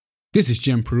This is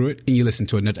Jim Pruitt, and you listen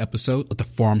to another episode of the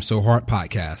Farm So Hard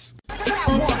podcast.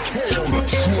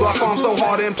 So I farm so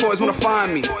hard, the employees want to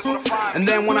find me, and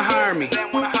then want to hire me.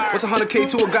 What's 100K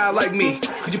to a guy like me?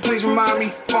 Could you please remind me?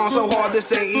 Farm so hard,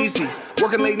 this ain't easy.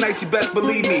 Working late nights, you best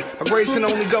believe me. My grades can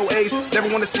only go ace. Never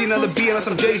want to see another B unless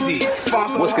I'm Jay-Z.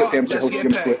 What's good, fam? It's your host,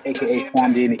 Jim Pruitt, a.k.a.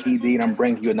 Farm D and the ED, and I'm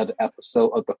bringing you another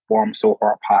episode of the Farm So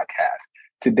Hard podcast.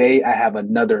 Today, I have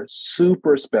another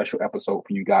super special episode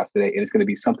for you guys today, and it's going to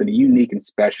be something unique and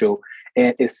special,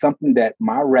 and it's something that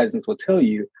my residents will tell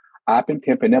you I've been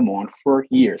pimping them on for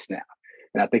years now,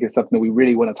 and I think it's something that we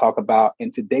really want to talk about,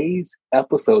 and today's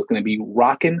episode is going to be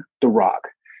Rockin' the Rock.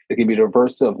 It's going to be the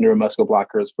reversal of neuromuscular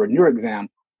blockers for neuro exam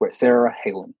with Sara,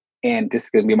 Hyland, and this is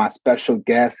going to be my special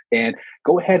guest, and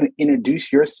go ahead and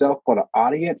introduce yourself for the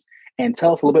audience and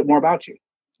tell us a little bit more about you.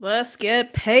 Let's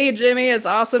get paid, Jimmy. It's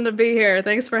awesome to be here.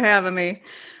 Thanks for having me.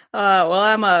 Well,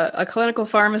 I'm a clinical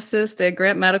pharmacist at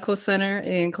Grant Medical Center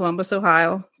in Columbus,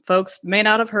 Ohio. Folks may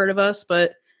not have heard of us,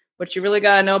 but what you really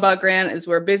got to know about Grant is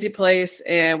we're a busy place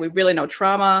and we really know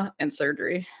trauma and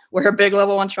surgery. We're a big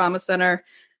level 1 trauma center,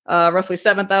 roughly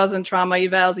 7,000 trauma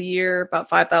evals a year. About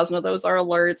 5,000 of those are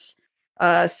alerts,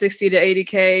 60 to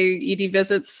 80K ED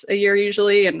visits a year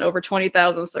usually, and over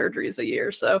 20,000 surgeries a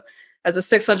year. So as a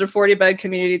 640 bed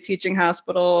community teaching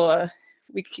hospital,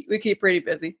 we keep pretty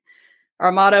busy.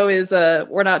 Our motto is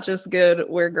we're not just good,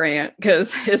 we're Grant,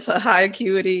 because it's a high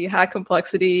acuity, high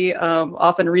complexity,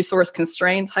 often resource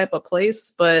constrained type of place,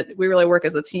 but we really work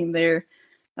as a team there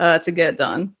to get it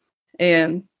done.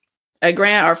 And at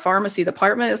Grant, our pharmacy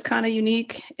department is kind of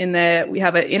unique in that we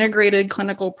have an integrated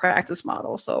clinical practice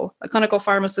model. So a clinical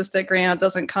pharmacist at Grant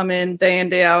doesn't come in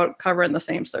day out covering the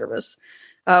same service.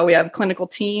 We have clinical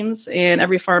teams, and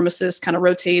every pharmacist kind of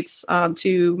rotates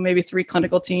to maybe 3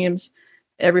 clinical teams.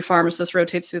 Every pharmacist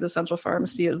rotates through the central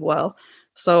pharmacy as well.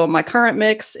 So my current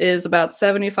mix is about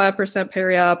 75%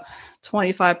 peri-op,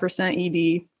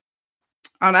 25% ED.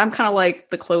 And I'm kind of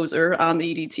like the closer on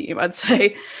the ED team, I'd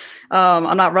say.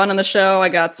 I'm not running the show. I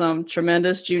got some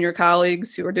tremendous junior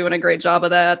colleagues who are doing a great job of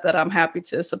that I'm happy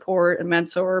to support and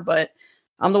mentor, but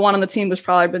I'm the one on the team who's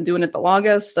probably been doing it the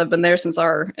longest. I've been there since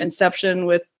our inception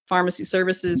with pharmacy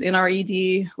services in our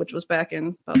ED, which was back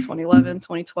in about 2011,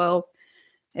 2012.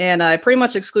 And I pretty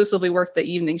much exclusively worked the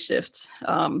evening shift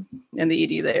in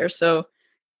the ED there. So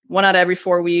 1 out of every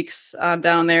 4 weeks, I'm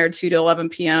down there 2 to 11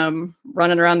 p.m.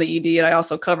 running around the ED. And I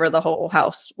also cover the whole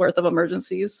house worth of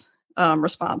emergencies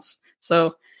response.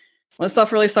 So when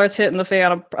stuff really starts hitting the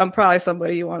fan, I'm probably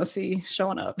somebody you want to see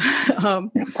showing up.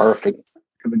 Perfect.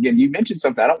 Because again, you mentioned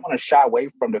something. I don't want to shy away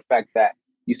from the fact that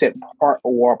you said part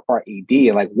OR, part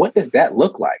ED. Like, what does that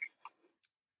look like?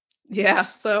 Yeah.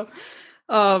 So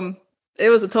it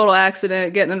was a total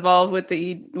accident getting involved with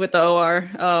the OR.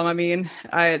 I mean,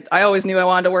 I always knew I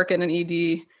wanted to work in an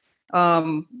ED.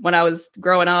 When I was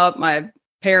growing up, my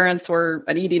parents were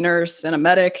an ED nurse and a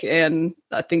medic, and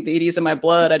I think the ED is in my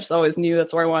blood. I just always knew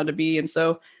that's where I wanted to be. And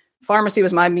so pharmacy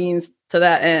was my means to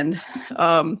that end.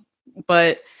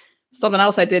 But something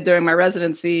else I did during my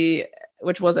residency,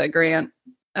 which was at Grant,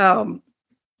 was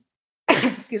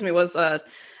I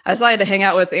decided to hang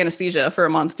out with anesthesia for a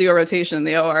month, do a rotation in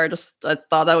the OR. I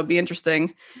thought that would be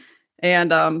interesting.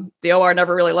 And the OR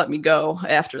never really let me go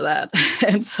after that.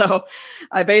 And so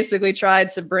I basically tried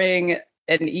to bring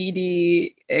an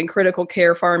ED and critical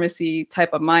care pharmacy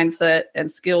type of mindset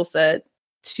and skill set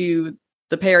to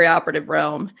the perioperative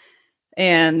realm.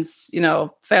 And,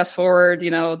 fast forward,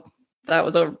 that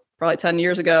was probably 10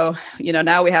 years ago.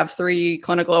 Now we have 3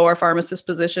 clinical OR pharmacist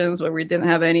positions where we didn't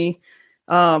have any.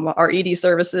 Our ED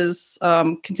services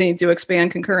continue to expand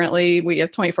concurrently. We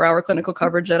have 24-hour clinical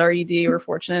coverage at our ED. We're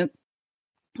fortunate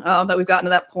that we've gotten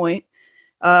to that point.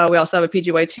 We also have a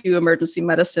PGY2 emergency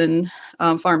medicine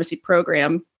pharmacy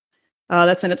program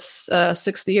that's in its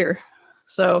 6th year.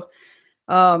 So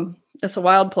it's a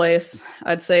wild place.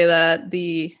 I'd say that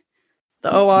the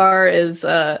OR is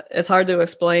it's hard to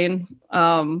explain.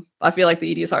 I feel like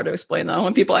the ED is hard to explain though.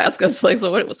 When people ask us like, so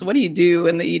what do you do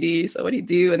in the ED? So what do you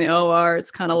do in the OR?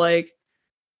 It's kind of like,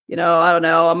 I don't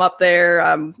know. I'm up there.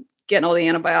 I'm getting all the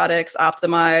antibiotics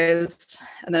optimized.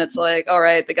 And then it's like, all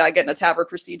right, the guy getting a TAVR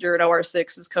procedure at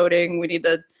OR6 is coding. We need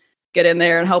to get in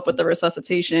there and help with the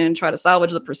resuscitation, try to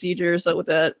salvage the procedure so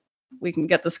that we can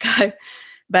get this guy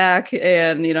back.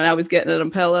 And, now he's getting an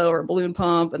Impella or a balloon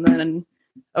pump. And then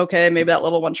okay, maybe that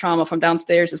level 1 trauma from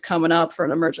downstairs is coming up for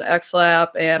an emergent XLAP,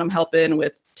 and I'm helping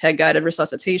with TEG-guided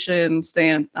resuscitation,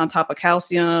 staying on top of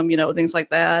calcium, things like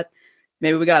that.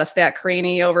 Maybe we got a stat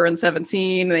cranie over in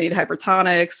 17. They need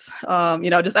hypertonics.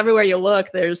 Just everywhere you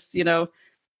look, there's,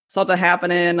 something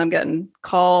happening. I'm getting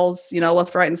calls,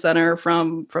 left, right, and center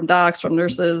from docs, from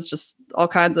nurses, just all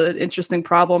kinds of interesting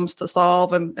problems to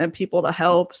solve and people to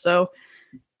help. So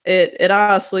it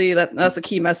honestly, that's a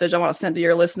key message I want to send to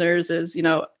your listeners is,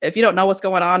 if you don't know what's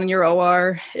going on in your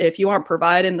OR, if you aren't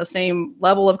providing the same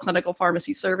level of clinical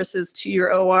pharmacy services to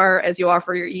your OR as you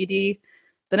offer your ED,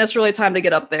 then it's really time to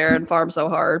get up there and farm so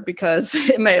hard, because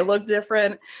it may look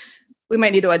different. We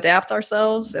might need to adapt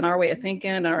ourselves and our way of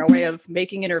thinking and our way of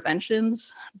making interventions.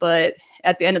 But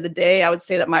at the end of the day, I would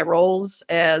say that my roles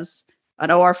as an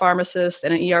OR pharmacist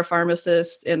and an ER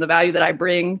pharmacist and the value that I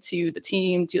bring to the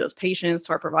team, to those patients,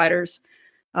 to our providers,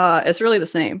 it's really the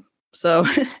same. So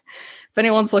if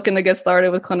anyone's looking to get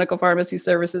started with clinical pharmacy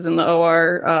services in the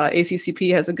OR,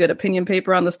 ACCP has a good opinion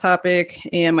paper on this topic,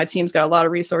 and my team's got a lot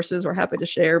of resources we're happy to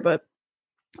share. But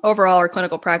overall, our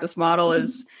clinical practice model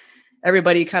is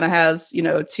everybody kind of has,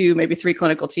 2, maybe 3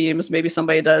 clinical teams. Maybe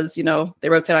somebody does, they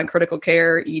rotate on critical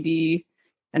care, ED,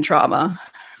 and trauma.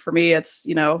 For me, it's,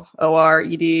 OR,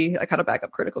 ED, I kind of back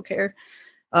up critical care.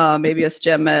 Maybe it's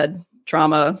gen med,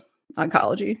 trauma,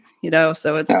 oncology,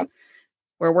 so it's,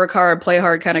 we're a work hard, play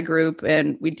hard kind of group.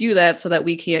 And we do that so that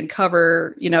we can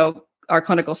cover, our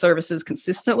clinical services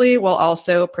consistently while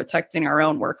also protecting our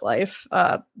own work-life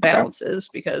balances,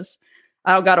 because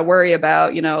I don't got to worry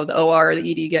about, the OR or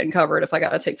the ED getting covered if I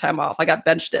got to take time off. I got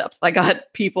bench depth. I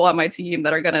got people on my team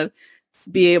that are going to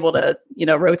be able to,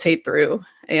 rotate through.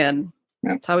 And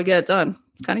that's how we get it done.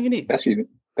 It's kind of unique. That's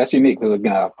unique because,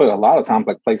 again, I put a lot of times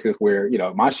like places where,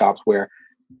 my shops where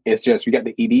it's just, you got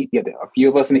the ED, you got a few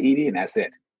of us in the ED, and that's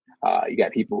it. You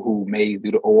got people who may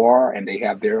do the OR and they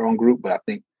have their own group, but I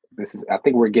think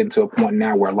we're getting to a point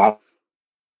now where a lot of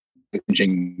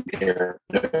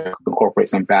incorporate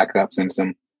some backups and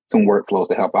some workflows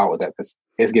to help out with that, because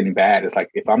it's getting bad. It's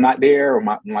like, if I'm not there or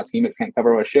my teammates can't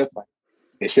cover a shift, like,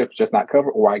 the shift's just not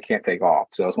covered, or I can't take off.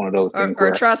 So it's one of those things. Or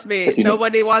trust me,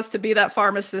 nobody wants to be that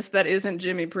pharmacist that isn't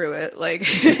Jimmy Pruitt. Like,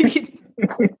 it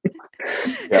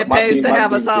pays to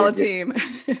have a solid team.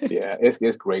 Yeah,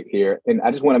 it's great here. And I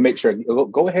just want to make sure,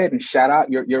 go ahead and shout out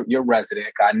your resident.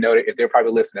 I know that if they're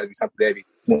probably listening, that'd be something they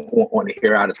want to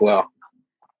hear out as well.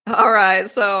 All right.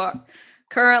 So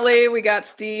currently we got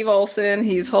Steve Olson.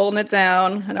 He's holding it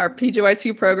down in our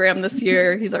PGY2 program this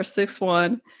year. He's our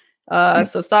 6'1".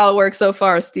 So solid work so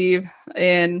far, Steve.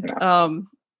 And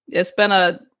it's been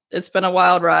a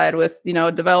wild ride with,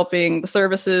 developing the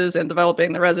services and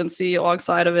developing the residency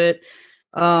alongside of it.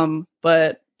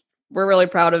 But we're really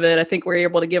proud of it. I think we're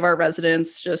able to give our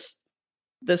residents just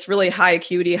this really high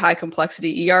acuity, high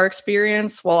complexity ER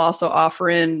experience while also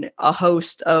offering a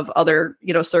host of other,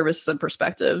 services and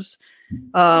perspectives.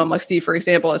 Like Steve, for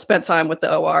example, has spent time with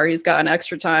the OR. He's gotten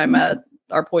extra time at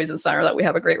our poison center that we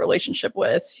have a great relationship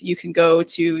with. You can go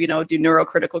to, do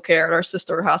neurocritical care at our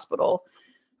sister hospital.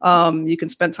 You can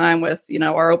spend time with,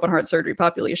 our open heart surgery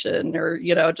population, or,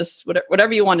 just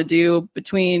whatever you want to do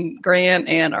between Grant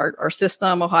and our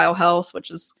system, Ohio Health, which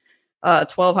is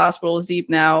 12 hospitals deep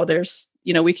now. There's,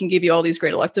 we can give you all these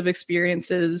great elective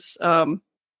experiences. But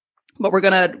we're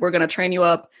going to train you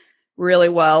up really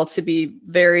well to be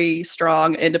very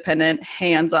strong, independent,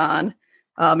 hands-on,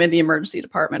 in the emergency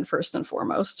department, first and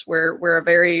foremost. We're a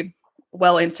very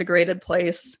well integrated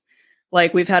place.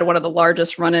 Like, we've had one of the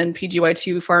largest run-in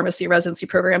PGY2 pharmacy residency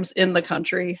programs in the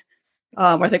country.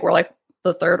 I think we're like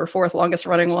the 3rd or 4th longest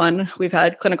running one. We've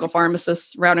had clinical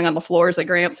pharmacists rounding on the floors at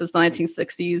Grant since the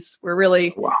 1960s. We're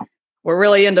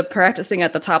really into practicing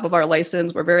at the top of our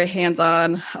license. We're very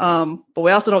hands-on, but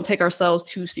we also don't take ourselves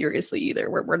too seriously either.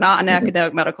 We're not an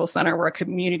academic medical center. We're a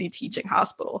community teaching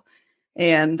hospital.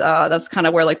 And that's kind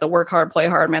of where like the work hard, play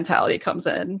hard mentality comes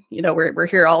in. We're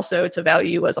here also to value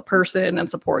you as a person and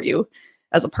support you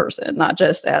as a person, not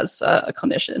just as a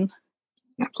clinician.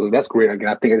 Absolutely. That's great. Again,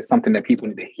 I think it's something that people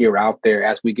need to hear out there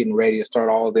as we're getting ready to start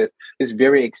all of this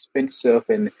very expensive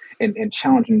and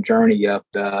challenging journey of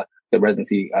the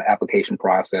residency application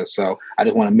process. So I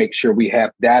just want to make sure we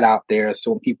have that out there,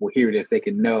 so when people hear this, they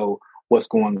can know what's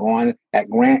going on at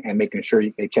Grant and making sure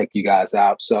they check you guys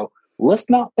out. So let's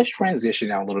transition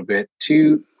now a little bit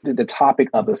to the topic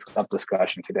of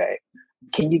discussion today.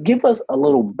 Can you give us a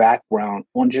little background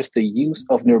on just the use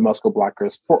of neuromuscular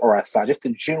blockers for RSI, just the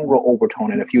general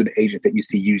overtone and a few of the agents that you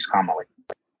see used commonly?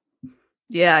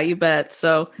 Yeah, you bet.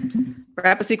 So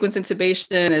rapid sequence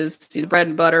intubation is the bread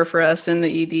and butter for us in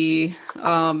the ED.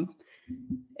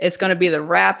 It's going to be the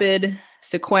rapid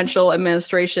sequential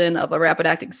administration of a rapid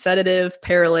acting sedative,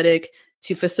 paralytic,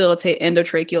 to facilitate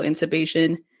endotracheal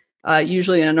intubation,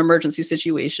 usually in an emergency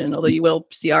situation, although you will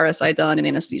see RSI done in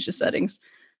anesthesia settings.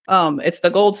 It's the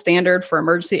gold standard for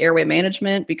emergency airway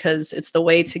management because it's the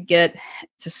way to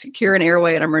secure an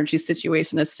airway in an emergency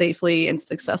situation as safely and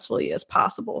successfully as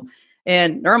possible.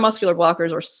 And neuromuscular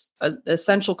blockers are an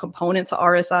essential component to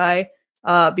RSI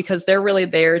because they're really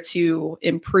there to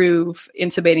improve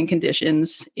intubating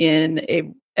conditions in a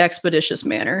expeditious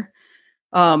manner.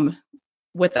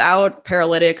 Without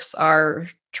paralytics, our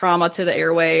trauma to the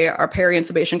airway, our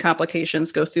peri-intubation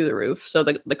complications go through the roof. So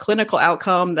the clinical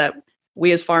outcome that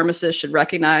we as pharmacists should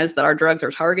recognize that our drugs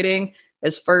are targeting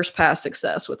is first pass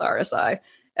success with RSI.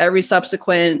 Every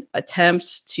subsequent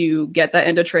attempt to get that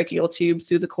endotracheal tube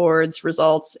through the cords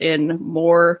results in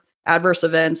more adverse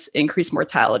events, increased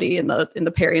mortality in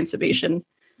the peri-intubation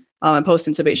and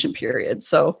post-intubation period.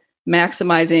 So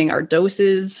maximizing our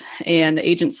doses and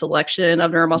agent selection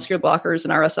of neuromuscular blockers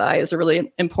and RSI is a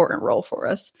really important role for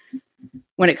us.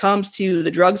 When it comes to the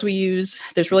drugs we use,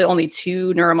 there's really only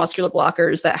 2 neuromuscular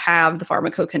blockers that have the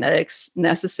pharmacokinetics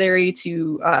necessary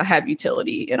to have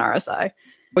utility in RSI.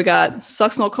 We got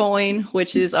succinylcholine,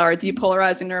 which is our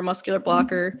depolarizing neuromuscular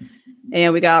blocker,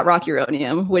 and we got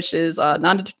rocuronium, which is a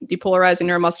non-depolarizing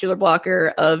neuromuscular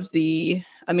blocker of the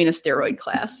aminosteroid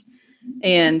class.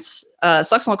 And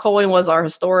succinylcholine was our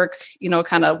historic,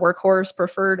 kind of workhorse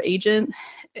preferred agent.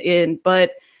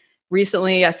 But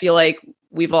recently, I feel like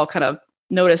we've all kind of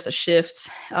noticed a shift.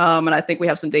 And I think we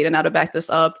have some data now to back this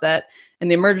up that in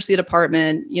the emergency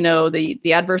department,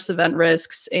 the adverse event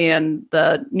risks and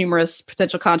the numerous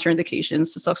potential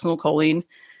contraindications to succinylcholine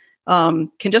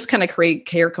can just kind of create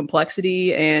care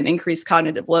complexity and increase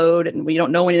cognitive load. And we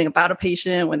don't know anything about a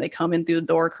patient when they come in through the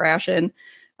door crashing.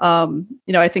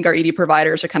 I think our ED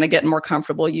providers are kind of getting more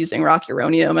comfortable using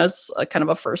rocuronium as a kind of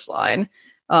a first line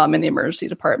in the emergency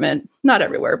department. Not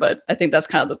everywhere, but I think that's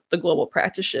kind of the global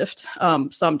practice shift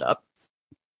summed up.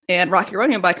 And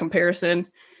rocuronium, by comparison,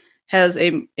 has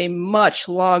a much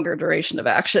longer duration of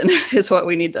action is what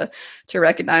we need to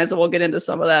recognize. And we'll get into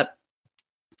some of that,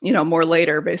 more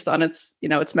later based on its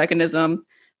mechanism.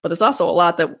 But there's also a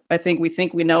lot that I think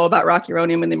we know about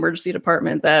rocuronium in the emergency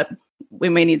department that we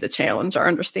may need to challenge our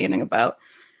understanding about.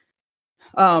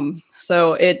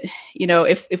 So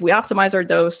if we optimize our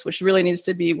dose, which really needs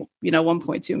to be, 1.2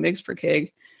 mg per kg,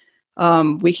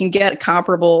 we can get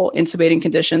comparable intubating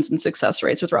conditions and success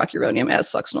rates with rocuronium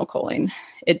as succinylcholine.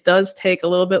 It does take a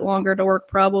little bit longer to work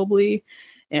probably,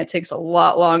 and it takes a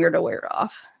lot longer to wear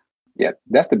off. Yeah,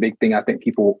 that's the big thing. I think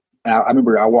people, I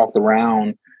remember I walked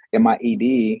around in my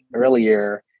ED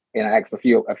earlier and I asked a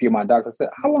few of my doctors, I said,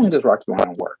 how long does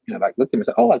rocuronium work? Looked at me and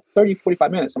said, like 30,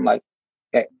 45 minutes. I'm like,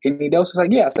 any dose?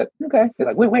 Like, yeah. I said, okay.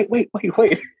 They're like, wait. Does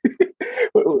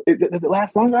it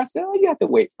last longer? I said, you have to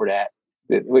wait for that.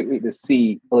 We need to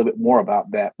see a little bit more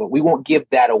about that, but we won't give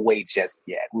that away just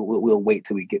yet. We'll wait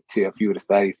till we get to a few of the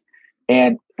studies.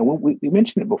 And when we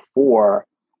mentioned it before,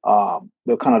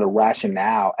 the kind of the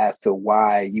rationale as to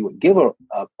why you would give a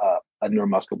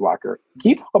neuromuscular blocker. Can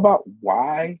you talk about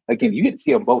why? Again, you get to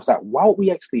see on both sides. Why would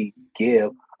we actually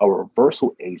give a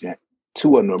reversal agent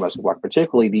to a neuromuscular blocker,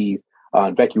 particularly these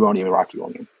vecuronium and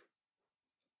rocuronium?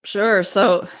 Sure.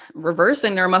 So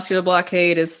reversing neuromuscular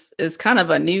blockade is kind of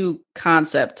a new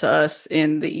concept to us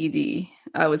in the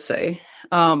ED, I would say.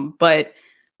 But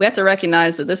we have to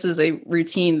recognize that this is a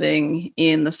routine thing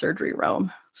in the surgery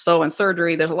realm. So in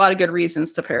surgery, there's a lot of good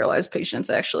reasons to paralyze patients.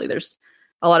 Actually, there's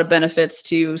a lot of benefits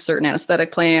to certain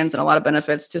anesthetic plans and a lot of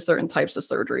benefits to certain types of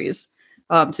surgeries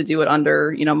to do it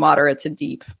under, moderate to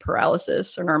deep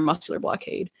paralysis or neuromuscular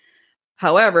blockade.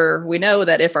 However, we know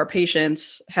that if our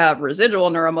patients have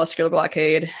residual neuromuscular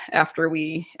blockade after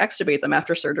we extubate them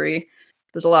after surgery,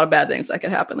 there's a lot of bad things that could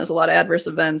happen. There's a lot of adverse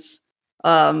events,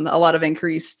 a lot of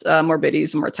increased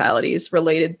morbidities and mortalities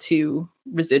related to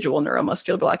residual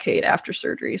neuromuscular blockade after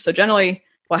surgery. So generally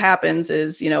what happens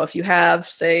is, if you have,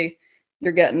 say,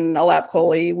 you're getting a lap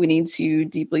chole, we need to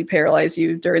deeply paralyze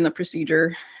you during the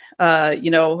procedure.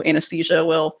 Anesthesia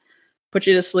will put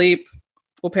you to sleep,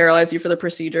 will paralyze you for the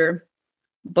procedure,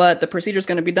 but the procedure is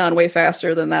going to be done way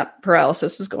faster than that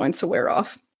paralysis is going to wear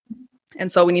off.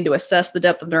 And so we need to assess the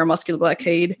depth of neuromuscular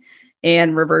blockade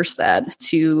and reverse that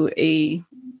to a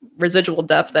residual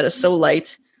depth that is so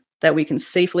light that we can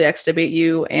safely extubate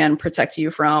you and protect you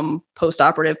from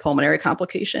postoperative pulmonary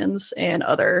complications and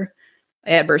other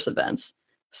adverse events.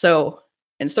 So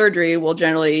in surgery, we'll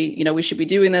generally, we should be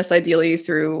doing this ideally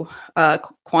through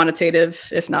quantitative,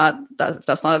 if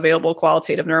that's not available,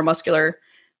 qualitative neuromuscular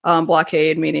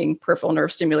blockade, meaning peripheral nerve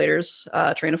stimulators,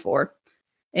 train of 4,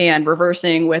 and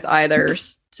reversing with either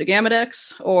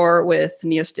Sigamadex or with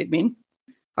neostigmine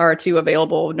are 2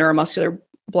 available neuromuscular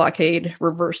blockade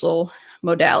reversal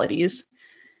modalities.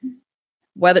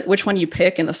 which one you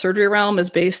pick in the surgery realm is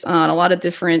based on a lot of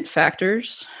different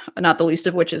factors, not the least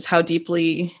of which is how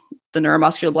deeply the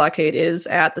neuromuscular blockade is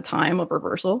at the time of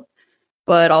reversal,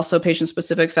 but also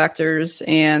patient-specific factors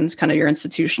and kind of your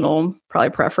institutional probably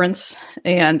preference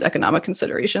and economic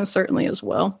considerations certainly as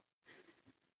well.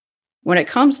 When it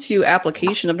comes to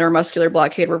application of neuromuscular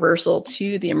blockade reversal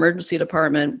to the emergency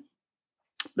department,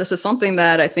 this is something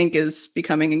that I think is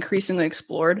becoming increasingly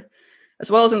explored, as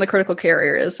well as in the critical care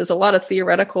areas. There's a lot of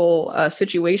theoretical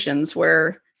situations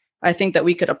where I think that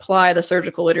we could apply the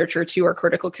surgical literature to our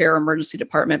critical care emergency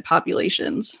department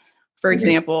populations. For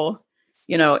example,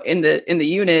 in the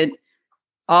unit,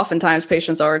 oftentimes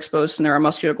patients are exposed to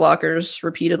neuromuscular blockers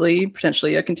repeatedly,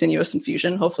 potentially a continuous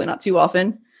infusion, hopefully not too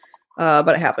often, but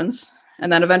it happens.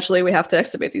 And then eventually we have to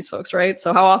extubate these folks, right?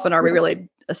 So how often are we really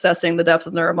assessing the depth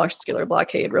of neuromuscular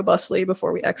blockade robustly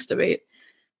before we extubate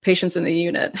patients in the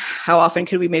unit? How often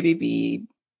could we maybe be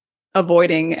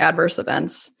avoiding adverse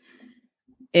events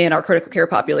in our critical care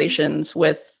populations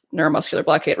with neuromuscular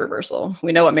blockade reversal?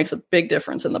 We know it makes a big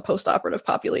difference in the postoperative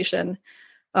population.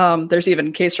 There's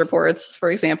even case reports, for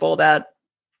example, that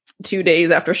 2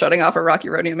 days after shutting off a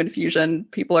rocuronium infusion,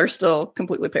 people are still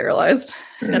completely paralyzed.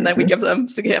 And then we give them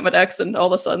Sagamedex and all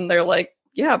of a sudden they're like,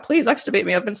 yeah, please extubate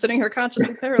me. I've been sitting here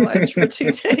consciously paralyzed for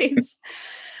 2 days.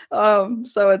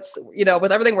 So it's,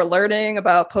 with everything we're learning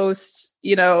about post,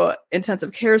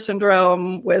 intensive care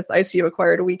syndrome with ICU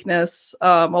acquired weakness,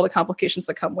 all the complications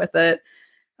that come with it,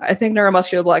 I think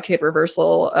neuromuscular blockade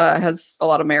reversal has a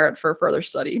lot of merit for further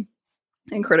study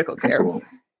in critical care. Absolutely.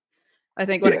 I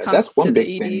think when it comes to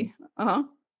the ED,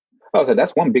 So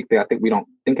that's one big thing. I think we don't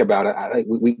think about it. I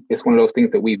think it's one of those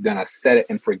things that we've done a set it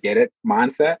and forget it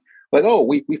mindset. Like, oh,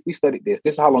 we studied this.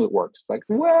 This is how long it works. Like,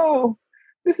 well,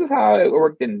 this is how it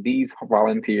worked in these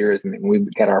volunteers, and we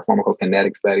got our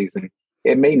pharmacokinetic studies, and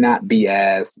it may not be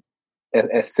as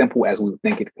simple as we would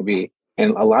think it could be.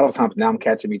 And a lot of times now I'm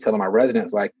catching me telling my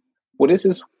residents, like, well, this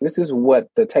is what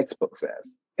the textbook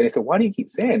says. And they said, why do you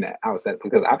keep saying that? I was like,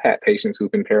 because I've had patients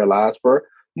who've been paralyzed for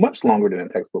much longer than a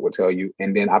textbook would tell you.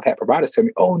 And then I've had providers tell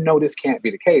me, oh, no, this can't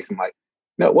be the case. I'm like,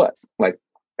 no, it was. Like,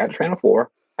 I had to train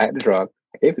before, I had the drug,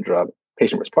 I gave the drug,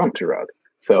 patient responded to the drug.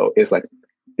 So it's like,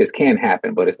 this can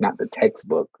happen, but it's not the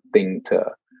textbook thing to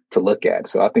look at.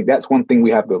 So I think that's one thing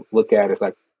we have to look at is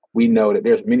like, we know that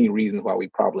there's many reasons why we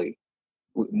probably,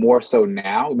 more so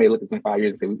now, we may look at some 5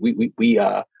 years and say, we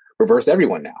reverse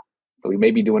everyone now. So we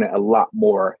may be doing it a lot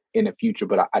more in the future,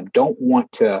 but I don't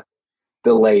want to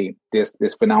delay this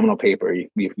phenomenal paper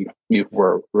you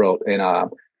wrote. And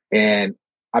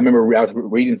I remember I was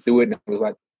reading through it and it was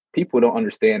like, people don't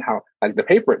understand how, like, the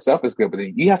paper itself is good, but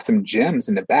then you have some gems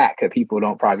in the back that people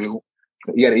don't probably,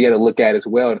 you got to look at as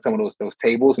well. And some of those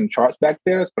tables and charts back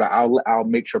there. But I'll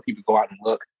make sure people go out and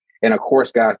look. And of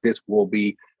course, guys, this will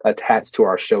be attached to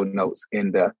our show notes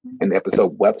in the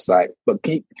episode website. But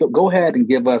go ahead and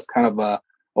give us kind of a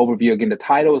overview. Again, the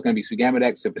title is going to be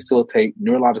Sagamedex to facilitate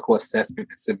neurological assessment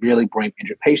in severely brain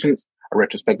injured patients, a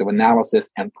retrospective analysis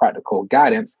and practical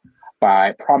guidance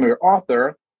by primary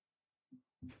author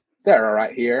Sara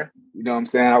right here. You know what I'm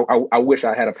saying? I wish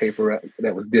I had a paper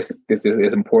that was this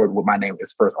is important with my name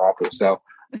as first author. So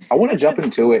I want to jump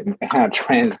into it and kind of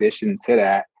transition to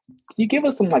that. Can you give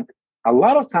us some, like, a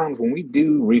lot of times when we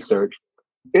do research,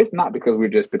 it's not because we're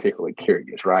just particularly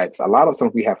curious, right? So a lot of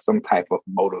times we have some type of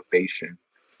motivation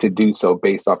to do so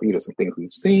based off either some things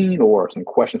we've seen or some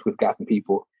questions we've got from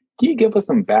people. Can you give us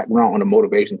some background on the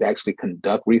motivation to actually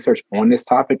conduct research on this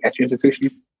topic at your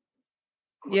institution?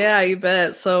 Yeah, you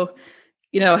bet. So,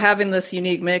 having this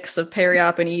unique mix of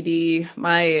peri-op and ED,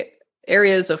 my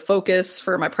areas of focus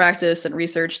for my practice and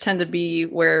research tend to be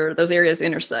where those areas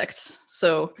intersect.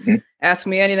 So ask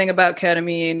me anything about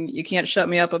ketamine. You can't shut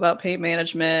me up about pain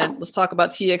management. Let's talk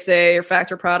about TXA or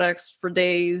factor products for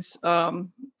days. And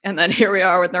then here we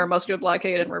are with neuromuscular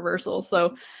blockade and reversal.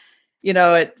 So,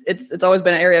 it's always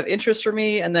been an area of interest for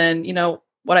me. And then,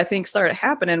 what I think started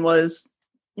happening was,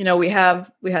 we had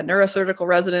neurosurgical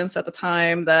residents at the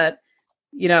time that,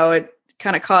 it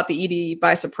kind of caught the ED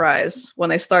by surprise when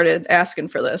they started asking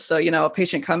for this. So, a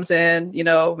patient comes in,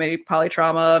 maybe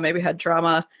polytrauma, maybe head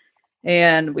trauma,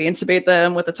 and we intubate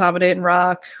them with etomidate and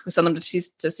rock. We send them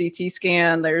to CT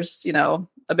scan. There's,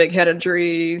 a big head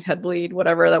injury, head bleed,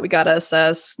 whatever that we got to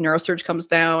assess. Neurosurge comes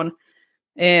down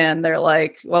and they're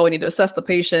like, well, we need to assess the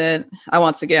patient. I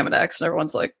want Sagamedex. And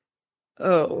everyone's like,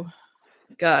 oh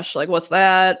gosh, like, what's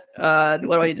that? What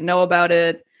do I need to know about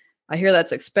it? I hear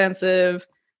that's expensive.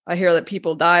 I hear that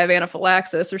people die of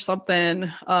anaphylaxis or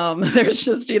something. There's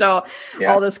just,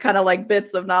 all this kind of like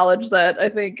bits of knowledge that I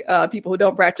think people who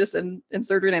don't practice in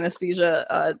surgery and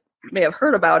anesthesia may have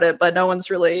heard about it, but no one's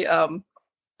really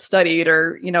studied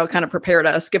or, kind of prepared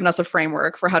us, given us a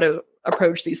framework for how to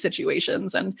approach these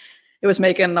situations. And it was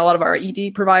making a lot of our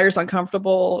ED providers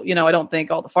uncomfortable. I don't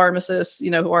think all the pharmacists,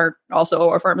 who aren't also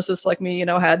OR pharmacists like me,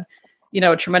 had,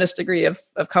 a tremendous degree of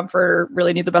comfort or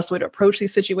really knew the best way to approach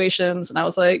these situations. And I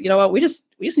was like, you know what, we just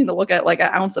need to look at like an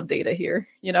ounce of data here,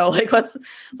 let's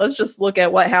just look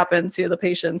at what happened to the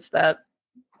patients that,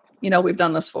 we've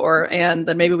done this for. And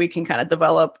then maybe we can kind of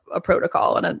develop a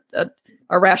protocol and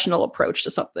a rational approach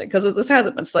to something, because this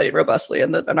hasn't been studied robustly,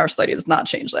 and our study does not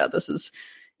change that. This is,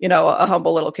 a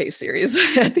humble little case series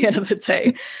at the end of the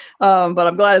day. But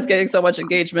I'm glad it's getting so much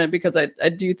engagement, because I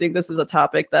do think this is a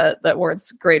topic that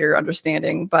warrants greater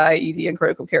understanding by ED and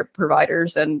critical care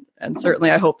providers. And certainly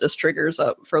I hope this triggers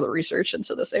further research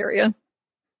into this area.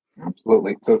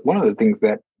 Absolutely. So one of the things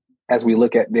that, as we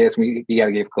look at this, you got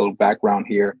to give a little background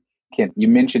here. Ken, you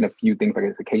mentioned a few things like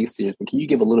it's a case series, but can you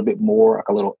give a little bit more, like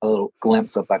a little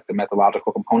glimpse of like the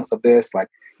methodological components of this? Like,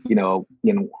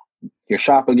 your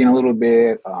shop again a little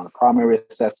bit, primary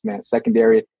assessment,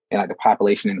 secondary, and like the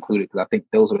population included, because I think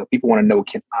those are the people want to know,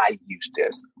 can I use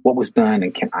this? What was done,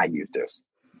 and can I use this?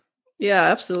 Yeah,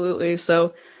 absolutely.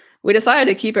 So we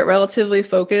decided to keep it relatively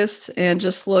focused and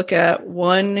just look at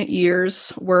 1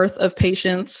 year's worth of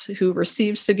patients who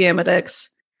received Sigamodex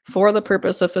for the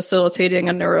purpose of facilitating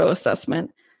a neuro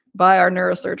assessment by our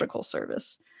neurosurgical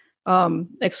service,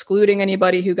 excluding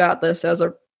anybody who got this as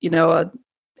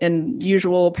in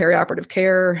usual perioperative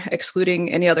care,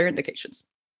 excluding any other indications.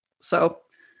 So,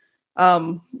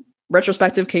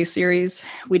 retrospective case series,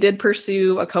 we did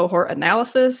pursue a cohort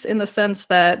analysis in the sense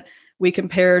that we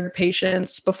compared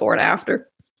patients before and after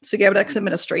Sigamodex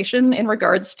administration in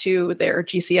regards to their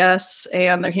GCS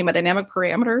and their hemodynamic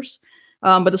parameters.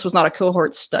 But this was not a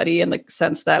cohort study in the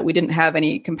sense that we didn't have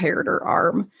any comparator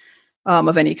arm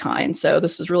of any kind. So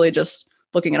this is really just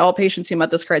looking at all patients who met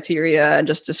this criteria and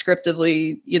just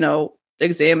descriptively,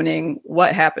 examining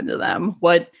what happened to them,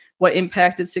 what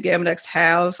impact did Sigamodex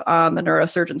have on the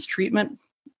neurosurgeon's treatment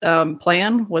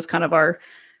plan was kind of our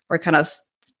kind of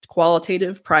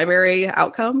qualitative primary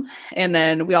outcome. And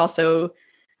then we also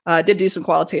did do some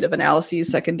qualitative analyses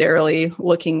secondarily,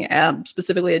 looking at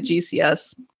specifically at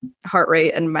GCS, heart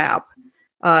rate, and MAP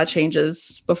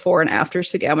changes before and after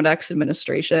Sigamodex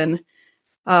administration.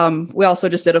 We also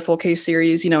just did a full case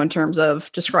series, in terms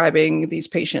of describing these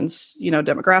patients,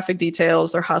 demographic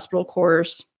details, their hospital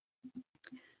course.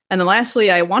 And then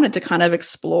lastly, I wanted to kind of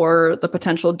explore the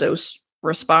potential dose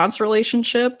response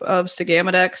relationship of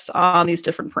Sigamodex on these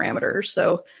different parameters.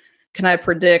 So can I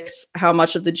predict how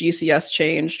much of the GCS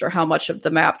changed or how much of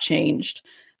the MAP changed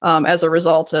as a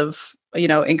result of,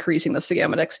 increasing the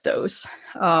Sigamodex dose?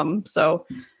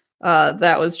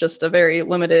 That was just a very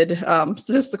limited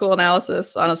statistical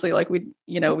analysis. Honestly, like we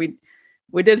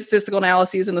did statistical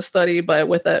analyses in the study, but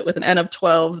with an N of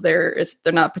 12, they're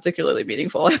not particularly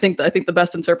meaningful. I think the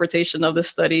best interpretation of this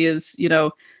study is,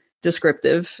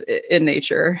 descriptive in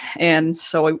nature. And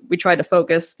so we tried to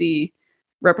focus the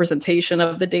representation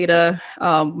of the data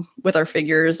with our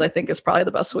figures. I think is probably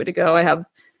the best way to go. I have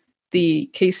the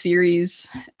case series,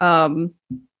 in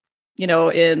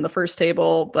the first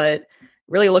table, but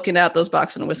really looking at those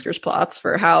box and whiskers plots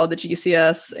for how the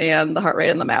GCS and the heart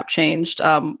rate and the MAP changed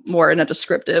more in a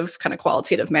descriptive kind of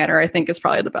qualitative manner, I think is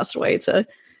probably the best way to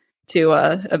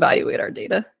evaluate our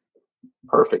data.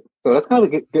 Perfect. So that's kind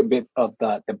of a good bit of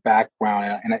the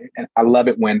background, and I love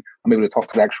it when I'm able to talk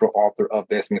to the actual author of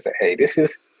this and say, "Hey, this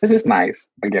is nice."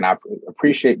 Again, I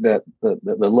appreciate the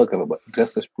look of it, but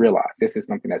just realize this is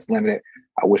something that's limited.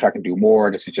 I wish I could do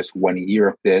more. This is just 1 year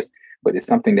of this, but it's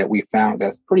something that we found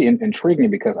that's pretty intriguing,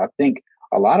 because I think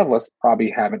a lot of us probably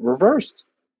haven't reversed,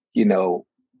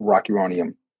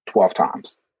 rocuronium 12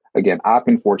 times. Again, I've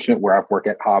been fortunate where I've worked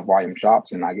at high volume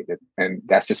shops, and and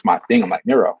that's just my thing. I'm like,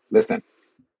 Neuro, listen.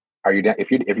 Are you down? If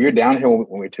you're down here when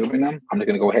we're tubing them, I'm just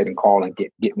going to go ahead and call and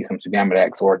get me some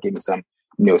Sigamodex or give me some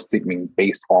neostigmine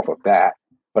based off of that.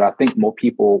 But I think more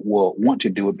people will want to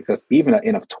do it, because even an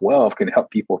N of 12 can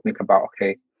help people think about,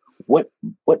 okay, what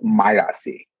might I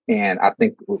see? And I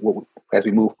think as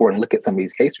we move forward and look at some of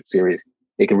these case series,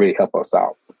 it can really help us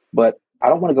out. But I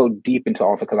don't want to go deep into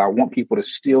all of it, because I want people to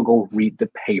still go read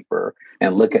the paper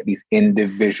and look at these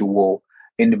individual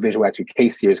actual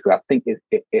case series, because I think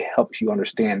it helps you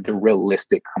understand the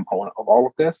realistic component of all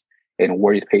of this and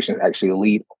where these patients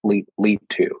actually lead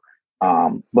to.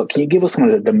 But can you give us some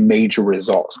of the major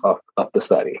results of the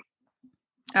study?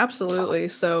 Absolutely.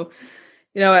 So,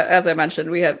 as I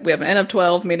mentioned, we have an N of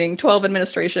 12, meaning 12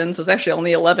 administrations. There's actually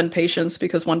only 11 patients,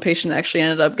 because one patient actually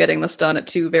ended up getting this done at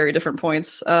 2 very different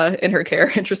points in her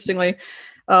care, interestingly.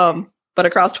 But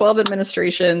across 12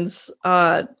 administrations,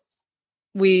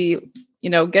 we,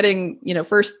 getting,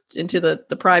 first into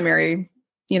the primary,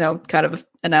 kind of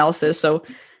analysis. So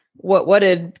what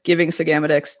did giving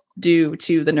Sagamedex do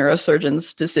to the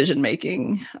neurosurgeon's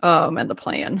decision-making and the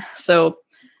plan? So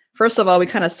first of all, we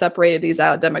kind of separated these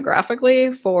out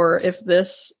demographically for if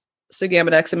this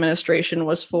Sagamedex administration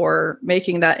was for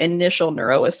making that initial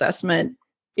neuro assessment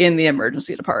in the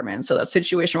emergency department. So that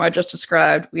situation where I just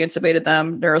described, we intubated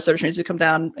them, neurosurgeon needs to come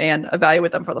down and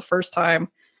evaluate them for the first time.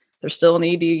 They're still in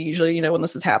the ED, usually, when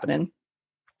this is happening.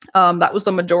 That was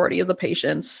the majority of the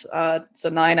patients. So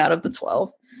 9 out of the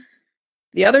 12.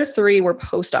 The other 3 were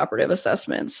post-operative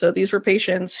assessments. So these were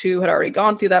patients who had already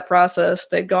gone through that process.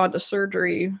 They'd gone to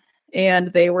surgery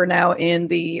and they were now in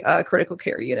the critical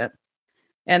care unit.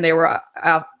 And they were,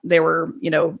 had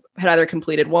either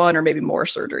completed 1 or maybe more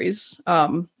surgeries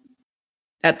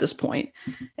at this point.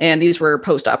 And these were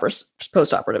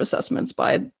post-operative assessments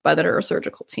by the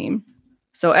neurosurgical team.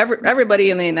 So everybody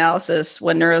in the analysis,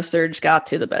 when neurosurge got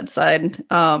to the bedside,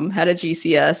 had a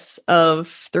GCS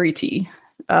of 3T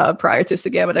prior to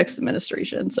Sagamedex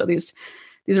administration. So these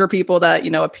were people that,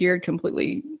 appeared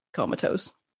completely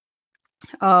comatose.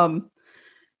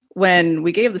 When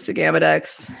we gave the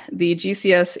Sagamedex, the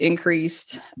GCS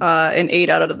increased in 8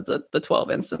 out of the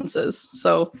 12 instances.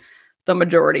 So the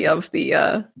majority of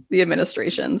the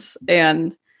administrations.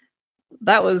 And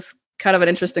that was kind of an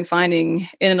interesting finding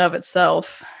in and of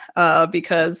itself,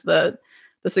 because the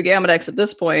Sagamedex at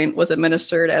this point was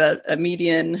administered at a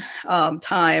median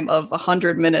time of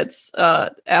 100 minutes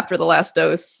after the last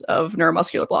dose of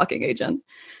neuromuscular blocking agent.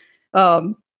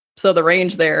 So the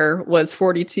range there was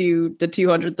 42 to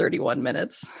 231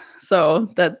 minutes. So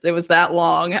that it was that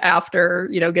long after,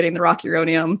 getting the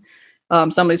rocuronium.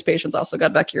 Some of these patients also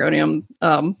got vecuronium,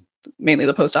 mainly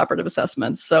the postoperative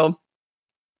assessments. So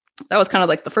that was kind of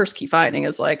like the first key finding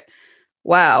is like,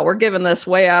 wow, we're giving this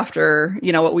way after,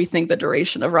 what we think the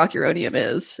duration of rocuronium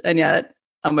is. And yet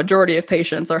a majority of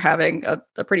patients are having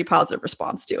a pretty positive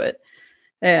response to it.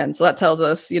 And so that tells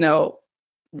us,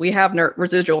 we have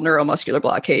residual neuromuscular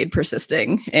blockade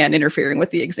persisting and interfering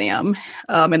with the exam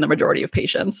in the majority of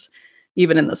patients,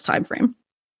 even in this time frame.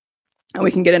 And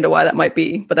we can get into why that might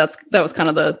be, but that was kind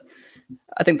of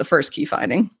the first key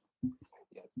finding.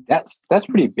 That's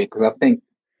pretty big, because I think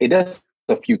it does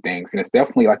a few things, and it's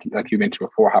definitely like you mentioned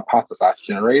before, hypothesis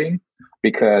generating.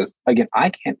 Because again, I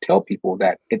can't tell people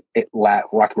that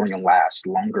rocuronium lasts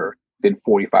longer than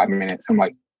 45 minutes. I'm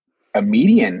like, a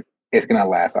median is going to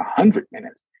last 100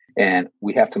 minutes. And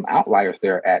we have some outliers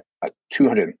there at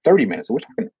 230 minutes. So we're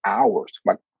talking hours,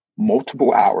 like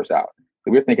multiple hours out.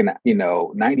 So we're thinking that,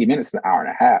 90 minutes is an hour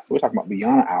and a half. So we're talking about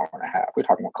beyond an hour and a half. We're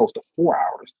talking about close to 4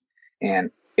 hours.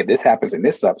 And if this happens in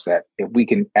this subset, if we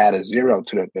can add a 0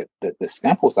 to the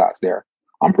sample size there,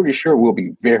 I'm pretty sure we'll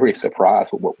be very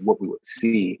surprised with what we would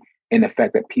see in the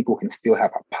fact that people can still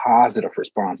have a positive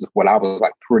response is what I was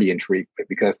like pretty intrigued with,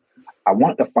 because I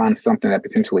wanted to find something that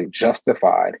potentially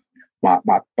justified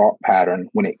my thought pattern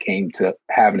when it came to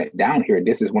having it down here.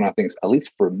 This is one of the things, at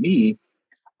least for me,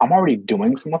 I'm already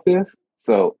doing some of this.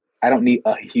 So I don't need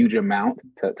a huge amount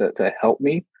to help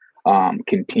me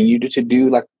continue to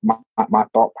do like my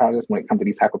thought patterns when it comes to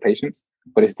these type of patients.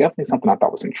 But it's definitely something I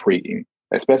thought was intriguing,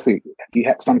 especially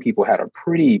some people had a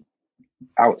pretty,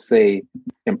 I would say,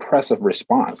 impressive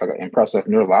response, like an impressive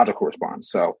neurological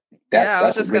response. So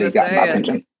that's what really got my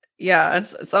attention. Yeah, and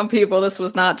some people, this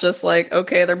was not just like,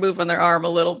 okay, they're moving their arm a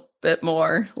little bit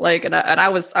more. Like, and I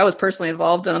was personally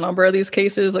involved in a number of these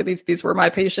cases. Like these were my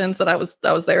patients, and I was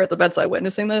there at the bedside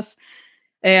witnessing this.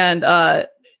 And for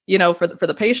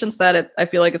the patients that I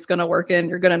feel like it's going to work in,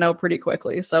 you're going to know pretty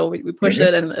quickly. So we push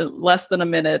it, and in less than a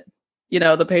minute,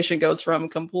 the patient goes from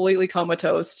completely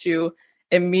comatose to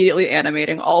immediately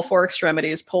animating all 4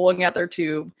 extremities, pulling at their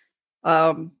tube.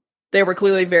 They were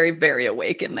clearly very, very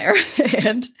awake in there.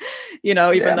 And,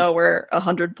 even though we're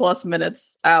 100+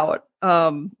 minutes out,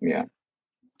 that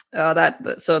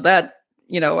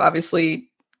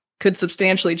obviously could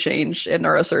substantially change a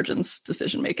neurosurgeon's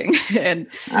decision-making. And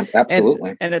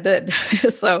absolutely. And it did.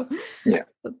 So yeah,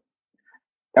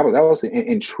 that was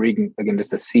intriguing again,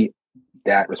 just to see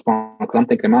that response. Because I'm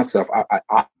thinking to myself,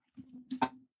 I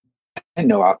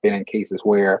know I've been in cases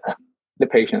where the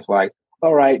patient's like,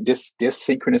 all right, just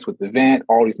synchronous with the vent,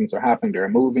 all these things are happening, they're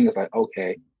moving. It's like,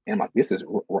 okay. And I'm like, this is,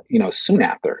 soon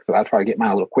after. So I try to get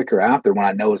mine a little quicker after when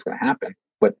I know it's going to happen.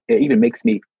 But it even makes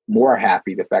me more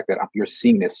happy, the fact that you're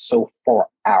seeing this so far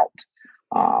out.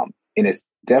 And it's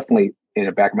definitely in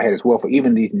the back of my head as well for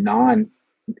even these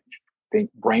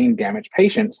brain damaged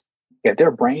patients, if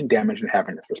they're brain damaged and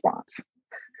having this response.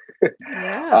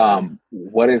 Yeah.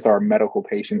 What is our medical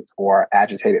patients or our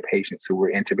agitated patients who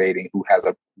we're intubating who has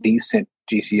a decent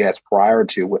GCS prior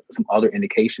to with some other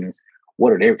indications?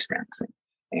 What are they experiencing?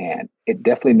 And it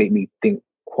definitely made me think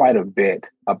quite a bit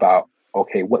about,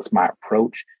 okay, what's my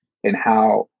approach and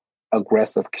how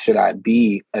aggressive should I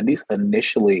be, at least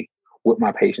initially, with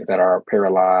my patients that are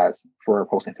paralyzed for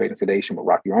post-intubation sedation with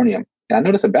rocuronium. And I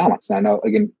notice a balance. And I know,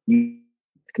 again, you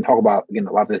can talk about, again,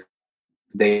 a lot of this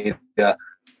data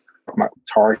about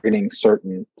targeting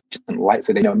certain light,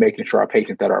 so they know, making sure our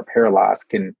patients that are paralyzed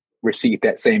can receive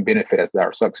that same benefit as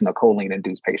our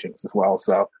succinylcholine-induced patients as well.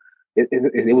 So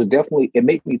it was definitely, it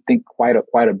made me think quite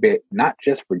a bit, not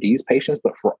just for these patients,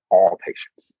 but for all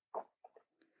patients.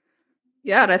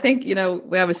 Yeah, and I think,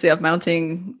 we obviously have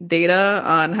mounting data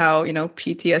on how,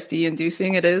 PTSD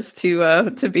inducing it is to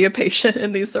be a patient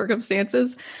in these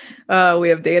circumstances. We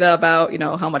have data about,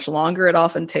 how much longer it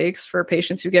often takes for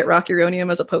patients who get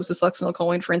rocuronium as opposed to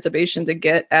succinylcholine for intubation to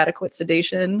get adequate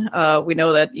sedation. We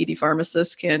know that ED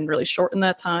pharmacists can really shorten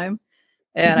that time.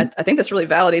 And I think this really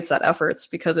validates that efforts,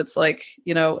 because it's like,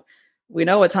 we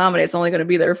know etomidate only going to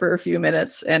be there for a few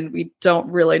minutes, and we don't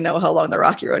really know how long the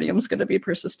rocuronium is going to be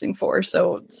persisting for.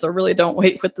 So really don't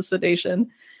wait with the sedation.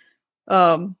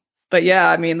 But yeah,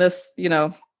 I mean, this,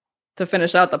 to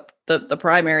finish out the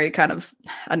primary kind of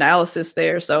analysis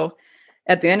there. So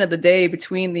at the end of the day,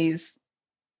 between these,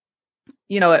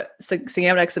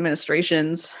 Cygametix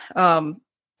administrations,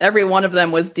 every one of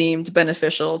them was deemed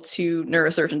beneficial to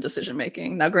neurosurgeon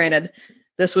decision-making. Now, granted,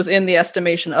 this was in the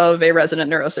estimation of a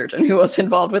resident neurosurgeon who was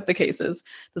involved with the cases.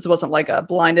 This wasn't like a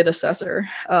blinded assessor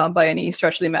by any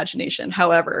stretch of the imagination.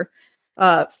 However,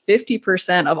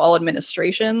 50% of all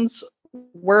administrations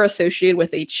were associated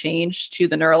with a change to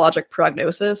the neurologic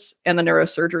prognosis and the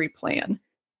neurosurgery plan.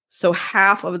 So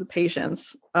half of the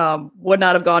patients would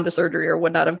not have gone to surgery or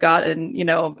would not have gotten,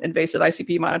 invasive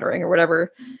ICP monitoring or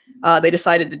whatever they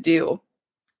decided to do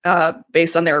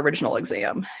based on their original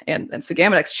exam. And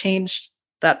Cygametix changed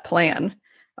that plan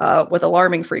with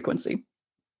alarming frequency.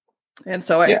 And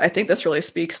so I think this really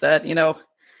speaks that,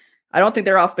 I don't think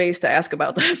they're off base to ask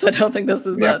about this. I don't think this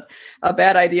is a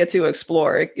bad idea to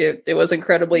explore. It was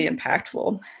incredibly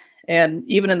impactful. And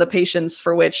even in the patients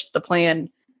for which the plan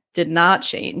did not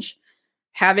change,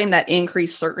 having that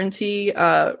increased certainty,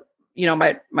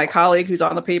 my colleague who's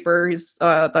on the paper, he's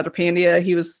Dr. Pandya,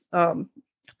 he was, I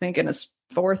think in his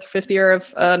 4th, 5th year of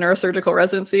neurosurgical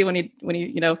residency when he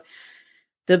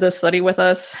did this study with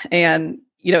us. And,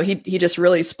 he just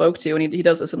really spoke to, and he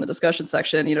does this in the discussion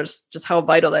section, just how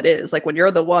vital that is. Like when you're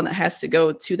the one that has to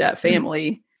go to that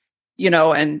family,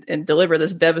 and deliver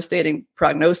this devastating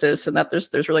prognosis, and that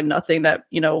there's really nothing that,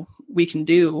 we can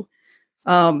do.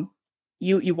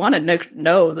 You want to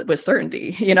know that with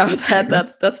certainty,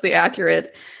 that's the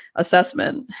accurate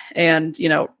assessment. And,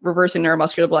 reversing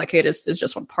neuromuscular blockade is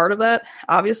just one part of that,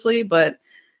 obviously. But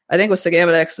I think with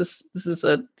Cygametix, this is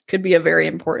could be a very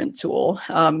important tool,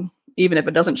 even if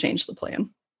it doesn't change the plan.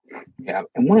 Yeah.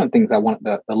 And one of the things I wanted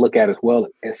to look at as well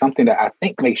is something that I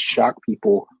think may shock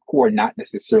people who are not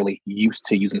necessarily used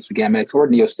to using Cygametix or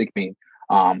neostigmine.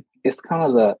 It's kind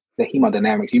of the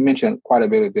hemodynamics. You mentioned quite a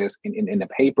bit of this in the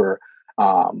paper.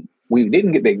 We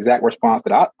didn't get the exact response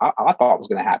that I thought was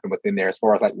going to happen within there as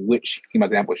far as like which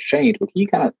hemodynamic was changed. But can you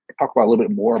kind of talk about a little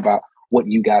bit more about what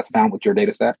you guys found with your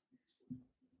data set?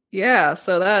 Yeah.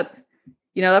 So that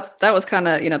was kind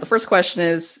of, the first question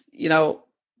is,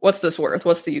 what's this worth?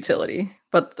 What's the utility?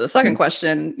 But the second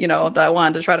question, that I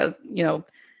wanted to try to,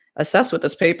 assess with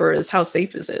this paper is how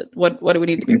safe is it? What do we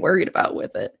need to be worried about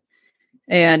with it?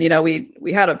 And,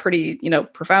 we had a pretty,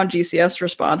 profound GCS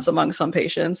response among some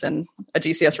patients and a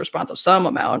GCS response of some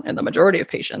amount in the majority of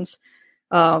patients.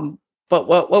 But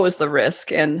what was the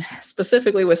risk? And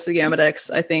specifically with Cygametix,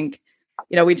 I think,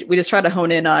 we just try to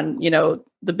hone in on,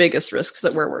 the biggest risks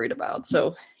that we're worried about.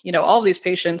 So, all of these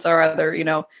patients are either,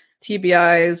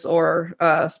 TBIs or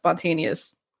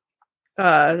spontaneous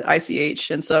ICH.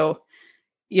 And so,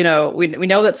 we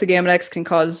know that Cygametix can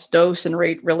cause dose and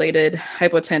rate related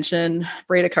hypotension,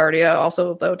 bradycardia,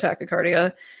 also though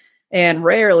tachycardia. And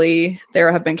rarely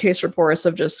there have been case reports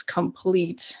of just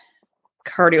complete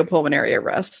cardiopulmonary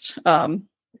arrest,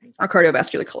 or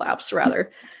cardiovascular collapse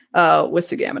rather, with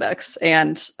Cygametix.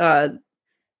 And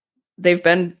they've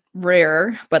been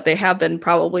rare, but they have been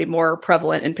probably more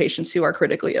prevalent in patients who are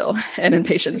critically ill and in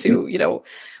patients who,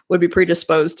 would be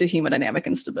predisposed to hemodynamic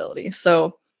instability.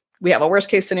 So we have a worst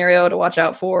case scenario to watch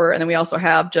out for. And then we also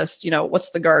have just,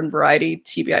 what's the garden variety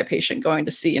TBI patient going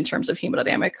to see in terms of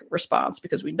hemodynamic response?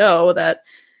 Because we know that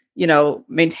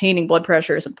maintaining blood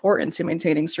pressure is important to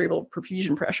maintaining cerebral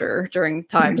perfusion pressure during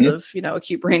times of,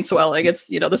 acute brain swelling. It's,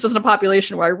 this isn't a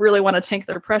population where I really want to tank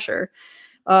their pressure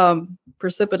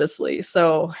precipitously.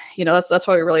 So, that's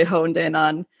why we really honed in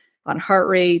on heart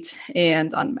rate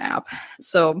and on MAP.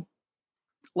 So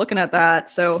looking at that,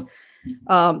 so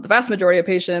the vast majority of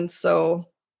patients, so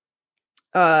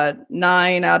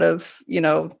 9 out of,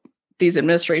 these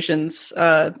administrations,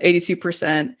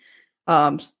 82%,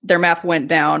 their MAP went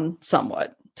down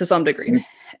somewhat to some degree.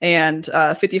 And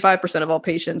 55% of all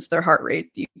patients, their heart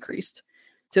rate decreased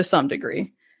to some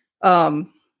degree.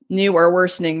 New or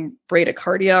worsening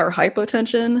bradycardia or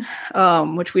hypotension,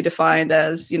 which we defined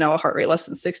as, a heart rate less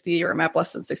than 60 or a MAP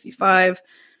less than 65.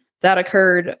 That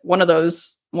occurred, one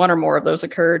or more of those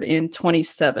occurred in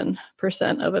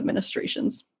 27% of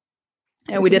administrations.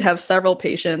 And we did have several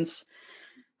patients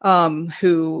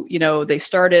who, they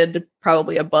started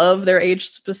probably above their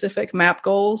age-specific MAP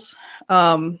goals,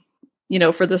 for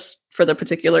the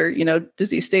particular,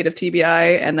 disease state of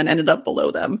TBI, and then ended up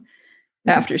below them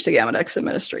after Sagamedex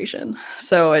administration.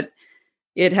 So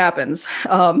it happens.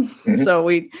 So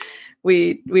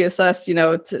we assessed,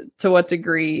 to what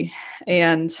degree.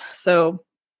 And so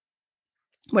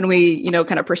when we,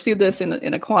 kind of pursued this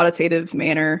in a quantitative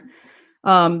manner,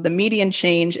 the median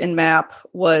change in MAP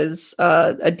was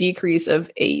a decrease of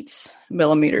 8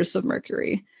 millimeters of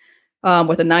mercury,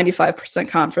 with a 95%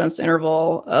 confidence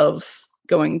interval of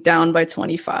going down by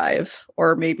 25,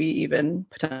 or maybe even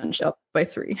potentially up by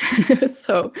 3.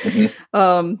 So,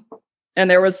 and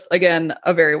there was, again,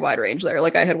 a very wide range there.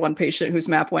 Like I had one patient whose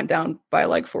MAP went down by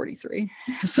like 43.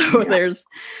 So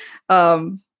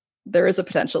there is a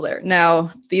potential there.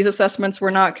 Now, these assessments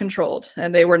were not controlled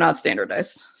and they were not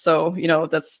standardized. So,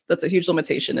 that's a huge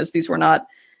limitation, is these were not,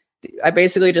 I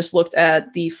basically just looked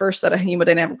at the first set of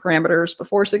hemodynamic parameters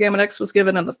before Sagamedex was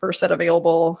given and the first set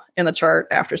available in the chart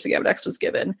after Sagamedex was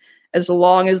given, as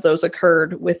long as those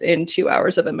occurred within 2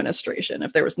 hours of administration.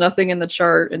 If there was nothing in the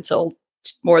chart until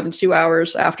more than 2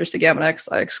 hours after Sagamedex,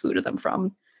 I excluded them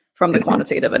from the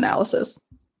quantitative analysis.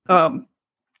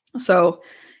 So,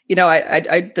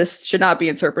 I this should not be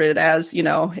interpreted as,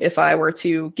 if I were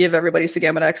to give everybody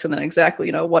Sagamedex and then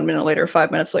exactly, 1 minute later, 5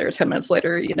 minutes later, 10 minutes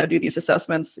later, do these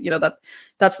assessments,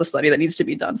 that's the study that needs to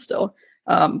be done still.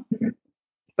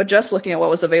 But just looking at what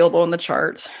was available in the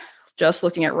chart, just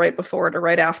looking at right before to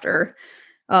right after,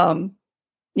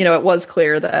 it was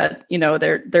clear that,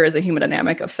 there is a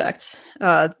hemodynamic effect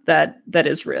that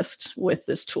is risked with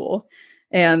this tool,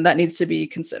 and that needs to be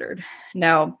considered.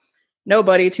 Now,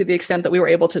 nobody, to the extent that we were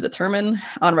able to determine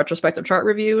on retrospective chart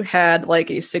review, had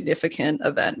like a significant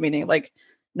event, meaning like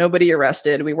nobody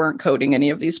arrested. We weren't coding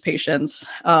any of these patients.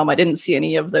 I didn't see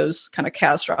any of those kind of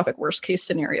catastrophic worst case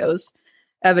scenarios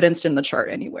evidenced in the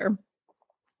chart anywhere.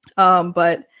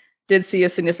 But did see a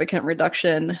significant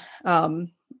reduction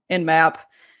in MAP.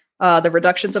 The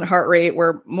reductions in heart rate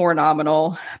were more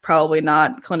nominal, probably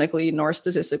not clinically nor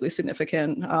statistically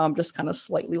significant, just kind of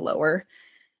slightly lower.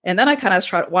 And then I kind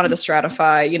of wanted to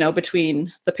stratify,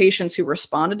 between the patients who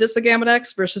responded to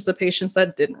Sagamedex versus the patients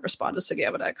that didn't respond to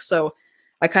Sagamedex. So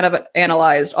I kind of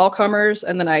analyzed all comers,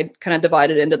 and then I kind of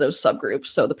divided into those subgroups.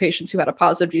 So the patients who had a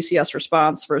positive GCS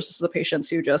response versus the patients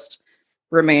who just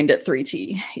remained at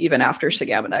 3T even after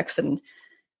Sagamedex,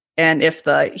 and if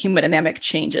the hemodynamic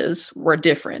changes were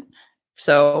different.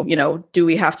 So, do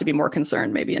we have to be more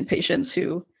concerned maybe in patients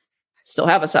who still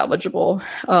have a salvageable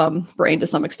brain to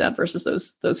some extent versus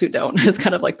those who don't? Is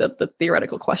kind of like the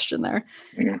theoretical question there.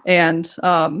 Yeah. And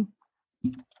so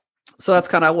that's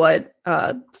kind of what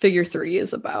figure 3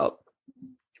 is about.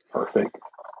 Perfect.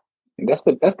 And that's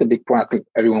the big point I think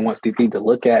everyone wants to need to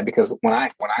look at, because when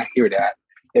I hear that,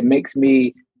 it makes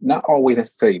me not always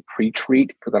necessarily pre-treat,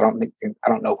 because I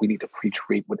don't know if we need to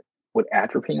pre-treat with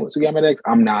atropine with Sagamedex.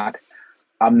 I'm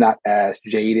not as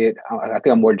jaded. I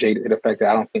think I'm more jaded in the fact that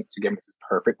I don't think Sagamedex is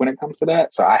perfect when it comes to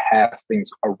that. So I have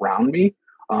things around me.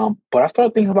 But I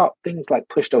started thinking about things like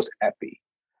push-dose epi.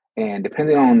 And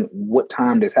depending on what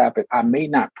time this happened, I may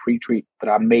not pre-treat, but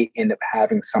I may end up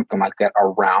having something like that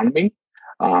around me,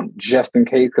 just in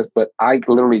case. But I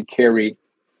literally carry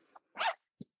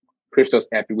push-dose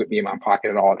epi with me in my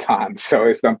pocket at all times. So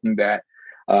it's something that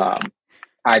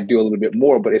I do a little bit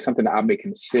more, but it's something that I may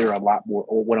consider a lot more.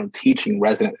 Or when I'm teaching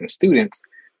residents and students,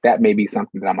 that may be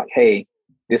something that I'm like, hey,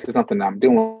 this is something that I'm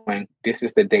doing. This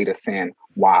is the data saying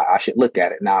why I should look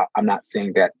at it. Now, I'm not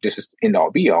saying that this is end all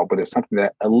be all, but it's something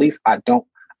that at least I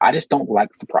just don't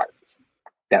like surprises.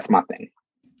 That's my thing.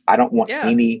 I don't want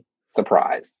any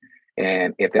surprise.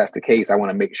 And if that's the case, I want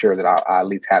to make sure that I at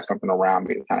least have something around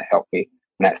me to kind of help me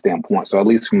from that standpoint. So at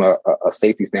least from a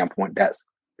safety standpoint, that's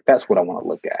That's what I want to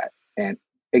look at. And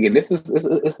again, this is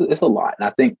it's a lot. And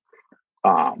I think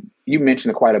you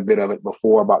mentioned quite a bit of it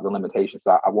before about the limitations.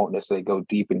 So I won't necessarily go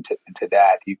deep into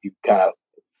that. You kind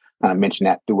of mentioned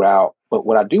that throughout. But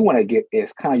what I do want to get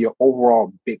is kind of your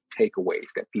overall big takeaways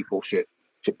that people should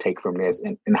take from this,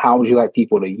 and how would you like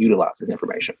people to utilize this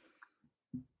information?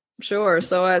 Sure.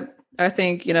 So I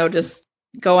think, just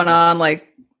going on like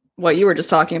what you were just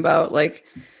talking about, like,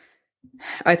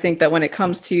 I think that when it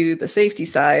comes to the safety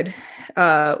side,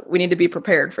 we need to be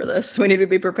prepared for this. We need to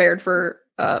be prepared for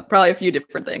probably a few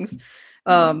different things.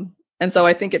 And so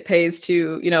I think it pays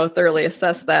to, thoroughly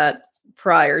assess that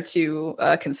prior to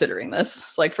considering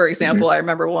this. Like, for example, I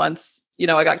remember once,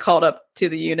 I got called up to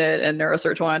the unit and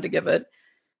neurosurge wanted to give it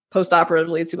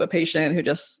post-operatively to a patient who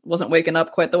just wasn't waking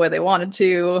up quite the way they wanted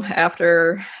to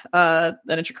after an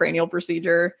intracranial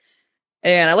procedure.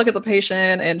 And I look at the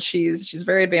patient and she's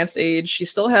very advanced age. She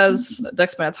still has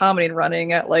dexmedetomidine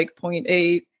running at like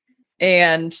 0.8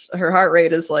 and her heart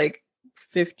rate is like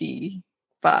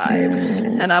 55.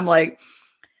 And I'm like,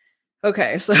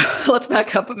 okay, so let's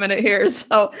back up a minute here.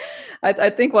 So I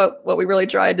think what we really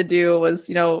tried to do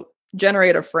was,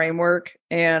 generate a framework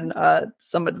and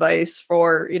some advice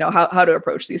for, how to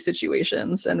approach these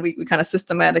situations. And we kind of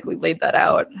systematically laid that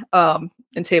out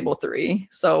in table 3.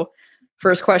 So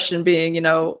first question being,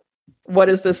 what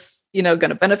is this, going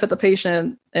to benefit the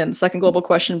patient? And second global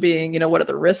question being, what are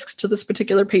the risks to this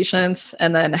particular patient?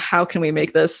 And then how can we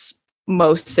make this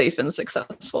most safe and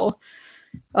successful?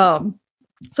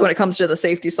 So when it comes to the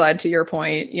safety side, to your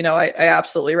point, I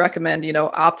absolutely recommend,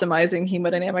 optimizing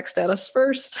hemodynamic status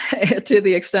first to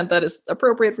the extent that is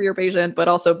appropriate for your patient, but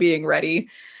also being ready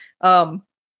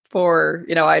for,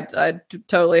 I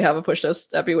totally have a push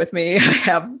dose epi with me. I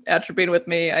have atropine with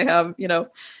me. I have,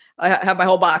 I have my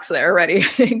whole box there ready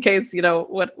in case,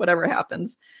 whatever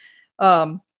happens.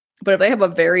 But if they have a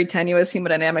very tenuous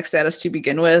hemodynamic status to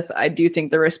begin with, I do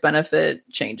think the risk benefit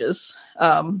changes,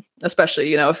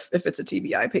 especially, if it's a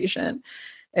TBI patient,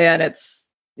 and it's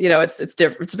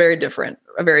different. It's very different,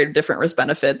 a very different risk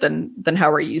benefit than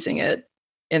how we're using it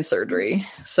in surgery.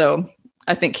 So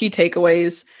I think key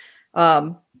takeaways,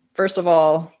 first of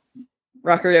all,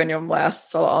 rocuronium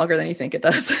lasts a lot longer than you think it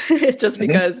does. It's just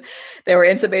because they were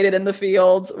intubated in the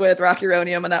field with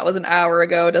rocuronium and that was an hour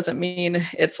ago doesn't mean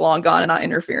it's long gone and not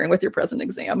interfering with your present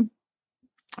exam.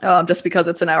 Just because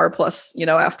it's an hour plus,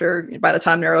 after, by the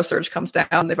time neurosurge comes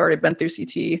down, they've already been through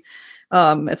CT.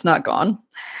 It's not gone.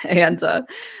 And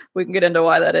we can get into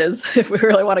why that is if we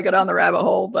really want to go down the rabbit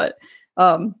hole. But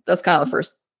that's kind of the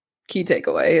first key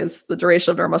takeaway is the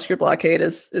duration of neuromuscular blockade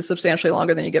is substantially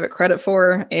longer than you give it credit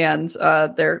for. And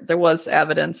there was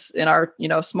evidence in our,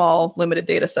 small limited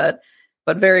data set,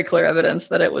 but very clear evidence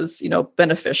that it was,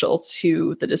 beneficial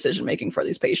to the decision-making for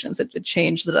these patients. It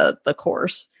changed the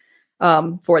course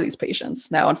for these patients.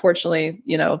 Now, unfortunately,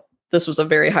 this was a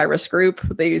very high-risk group.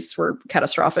 These were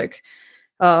catastrophic,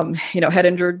 head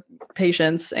injured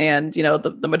patients, and,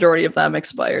 the majority of them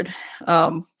expired.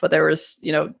 But there was,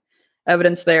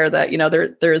 evidence there that,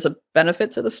 there is a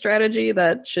benefit to the strategy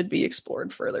that should be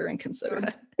explored further and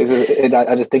considered.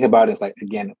 I just think about it as like,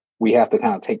 again, we have to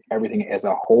kind of take everything as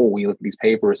a whole. We look at these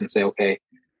papers and say, okay,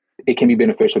 it can be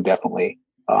beneficial, definitely.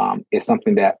 It's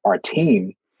something that our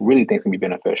team really thinks can be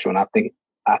beneficial. And I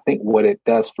think what it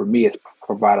does for me is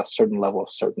provide a certain level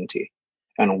of certainty.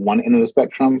 And on one end of the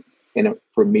spectrum, and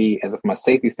for me, from a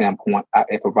safety standpoint,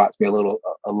 it provides me a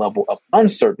level of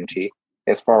uncertainty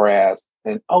as far as,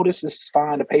 this is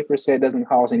fine. The paper said it doesn't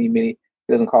cause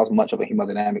much of a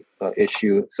hemodynamic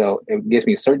issue. So it gives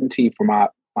me certainty for my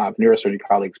neurosurgery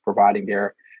colleagues providing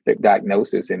their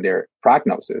diagnosis and their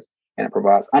prognosis. And it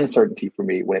provides uncertainty for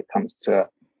me when it comes to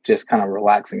just kind of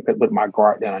relaxing, put my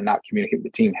guard down and not communicate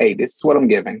with the team. Hey, this is what I'm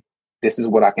giving. This is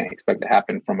what I can expect to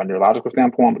happen from a neurological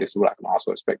standpoint, but this is what I can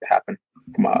also expect to happen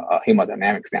from a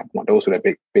hemodynamic standpoint. Those are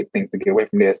the big things to get away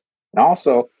from this. And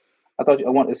also, I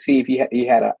wanted to see if you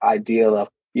had an idea of,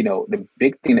 the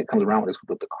big thing that comes around with this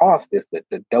with the cost is that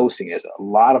the dosing. There's a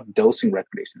lot of dosing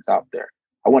recommendations out there.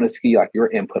 I want to see like your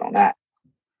input on that.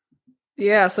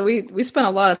 Yeah, so we spent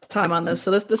a lot of time on this. So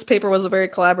this paper was a very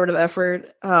collaborative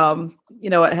effort.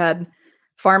 It had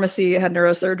pharmacy, it had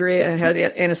neurosurgery, and it had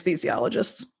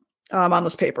anesthesiologists on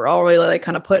this paper, all really like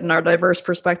kind of putting our diverse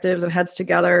perspectives and heads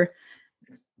together,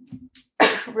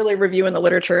 really reviewing the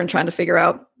literature and trying to figure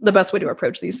out the best way to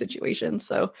approach these situations.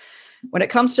 So when it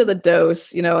comes to the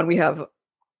dose, and we have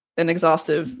an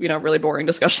exhaustive, really boring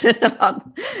discussion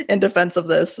in defense of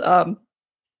this.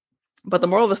 But the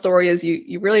moral of the story is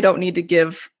you really don't need to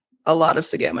give a lot of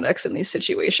Sagamonex in these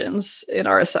situations in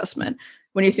our assessment.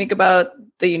 When you think about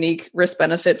the unique risk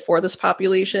benefit for this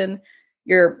population,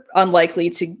 you're unlikely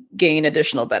to gain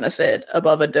additional benefit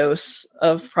above a dose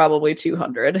of probably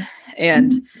 200.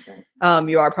 And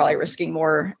you are probably risking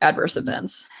more adverse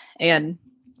events. And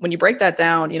when you break that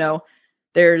down,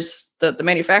 there's the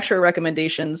manufacturer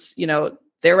recommendations,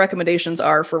 their recommendations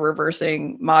are for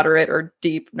reversing moderate or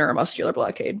deep neuromuscular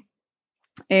blockade.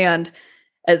 And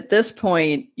at this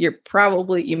point, you're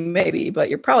probably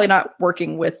not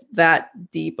working with that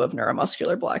deep of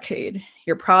neuromuscular blockade.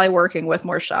 You're probably working with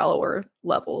more shallower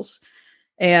levels.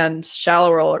 And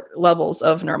shallower levels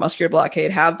of neuromuscular blockade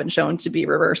have been shown to be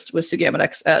reversed with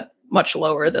sugammadex at much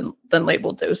lower than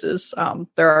labeled doses.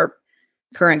 There are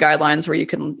current guidelines where you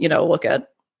can, look at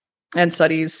and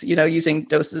studies, using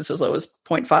doses as low as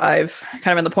 0.5, kind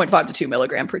of in the 0.5 to 2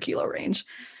 milligram per kilo range.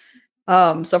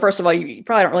 So first of all, you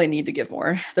probably don't really need to give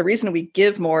more. The reason we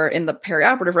give more in the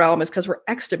perioperative realm is because we're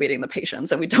extubating the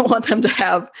patients and we don't want them to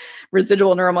have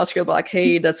residual neuromuscular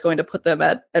blockade that's going to put them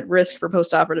at risk for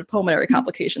postoperative pulmonary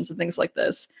complications and things like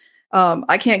this.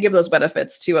 I can't give those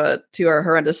benefits to a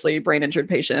horrendously brain injured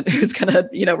patient who's going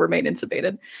to, remain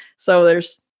intubated. So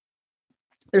there's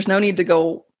no need to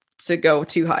go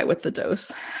too high with the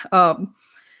dose.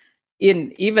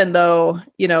 Even though,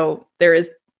 there is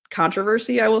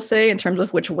controversy, I will say, in terms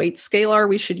of which weight scalar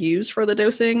we should use for the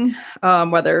dosing,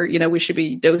 whether, we should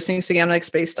be dosing sugammadex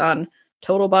based on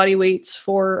total body weights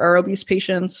for our obese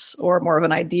patients or more of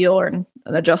an ideal or an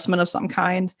adjustment of some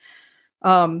kind.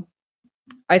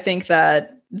 I think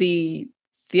that the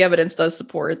evidence does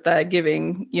support that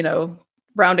giving,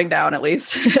 rounding down at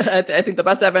least. I think the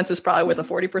best evidence is probably with a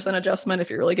 40% adjustment if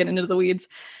you're really getting into the weeds.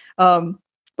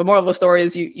 But moral of the story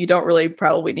is you don't really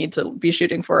probably need to be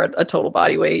shooting for a total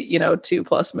body weight,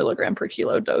 2+ milligram per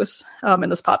kilo dose in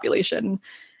this population.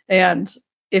 And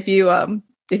if you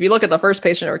look at the first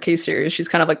patient in our case series, she's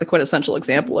kind of like the quintessential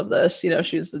example of this.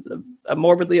 She's a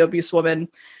morbidly obese woman.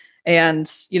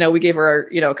 And, we gave her,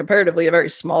 comparatively a very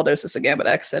small dose of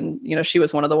sugammadex. And, she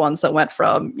was one of the ones that went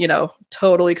from,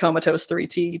 totally comatose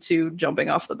 3T to jumping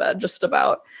off the bed just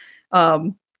about.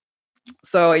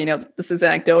 So, this is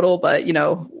anecdotal, but,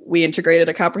 we integrated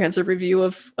a comprehensive review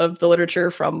of the literature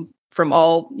from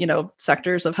all,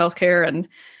 sectors of healthcare. And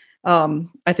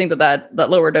I think that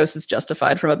lower dose is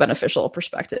justified from a beneficial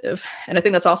perspective. And I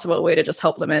think that's also a way to just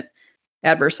help limit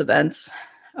adverse events.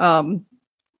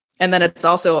 And then it's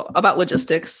also about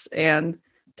logistics and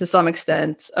to some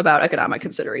extent about economic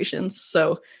considerations.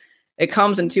 So it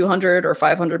comes in 200 or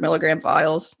 500 milligram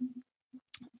vials.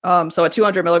 So a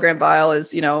 200 milligram vial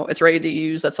is, it's ready to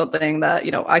use. That's something that,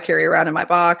 I carry around in my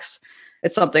box.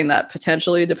 It's something that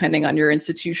potentially, depending on your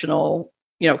institutional,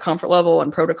 comfort level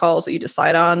and protocols that you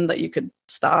decide on, that you could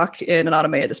stock in an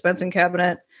automated dispensing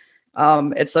cabinet.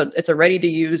 It's a ready to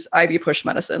use IV push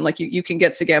medicine. Like you can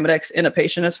get sugammadex in a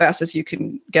patient as fast as you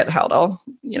can get Haldol,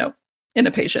 in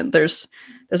a patient. There's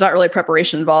not really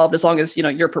preparation involved as long as,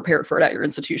 you're prepared for it at your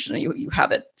institution and you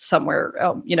have it somewhere,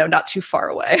 not too far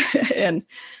away. And,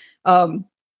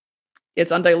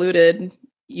 it's undiluted.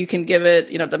 You can give it,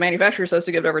 the manufacturer says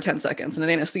to give it over 10 seconds, and in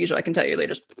anesthesia, I can tell you, they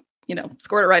just,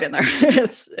 squirt it right in there.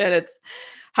 It's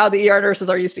how the ER nurses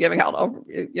are used to giving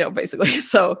Haldol, basically.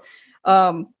 So,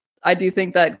 I do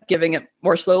think that giving it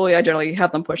more slowly, I generally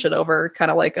have them push it over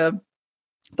kind of like a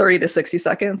 30 to 60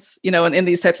 seconds, in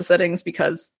these types of settings,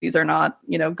 because these are not,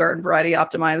 garden variety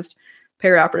optimized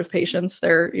perioperative patients.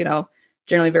 They're,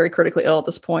 generally very critically ill at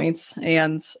this point.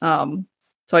 And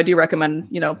so I do recommend,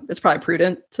 it's probably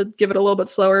prudent to give it a little bit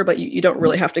slower, but you don't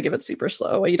really have to give it super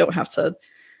slow. You don't have to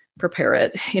prepare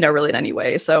it, really in any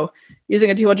way. So using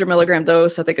a 200 milligram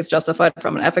dose, I think it's justified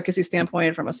from an efficacy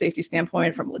standpoint, from a safety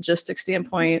standpoint, from a logistics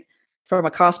standpoint, from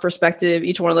a cost perspective.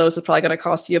 Each one of those is probably going to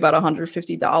cost you about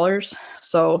 $150.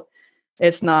 So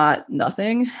it's not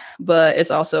nothing, but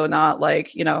it's also not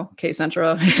like,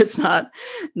 Kcentra. It's not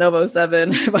Novo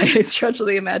 7 by any stretch of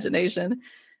the imagination.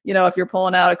 If you're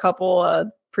pulling out a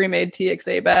couple pre-made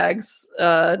TXA bags,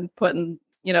 putting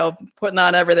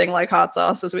on everything like hot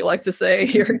sauce, as we like to say,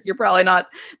 you're probably not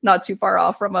too far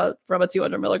off from a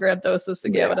 200 milligram dose of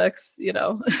sugammadex,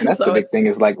 And that's so the big thing,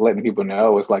 is like letting people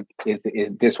know, is like, is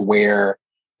this where,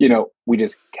 we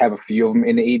just have a few of them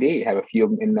in the ED, have a few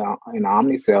of them in the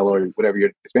Omnicell or whatever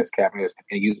your dispense cabinet is,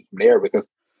 and use it from there, because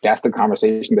that's the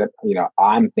conversation that,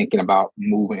 I'm thinking about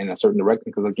moving in a certain direction.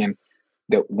 Because again,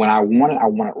 that when I want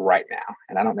it right now.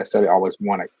 And I don't necessarily always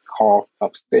want to cough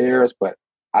upstairs, but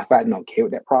I've gotten okay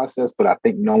with that process. But I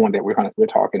think knowing that we're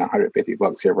talking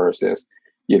 $150 here versus,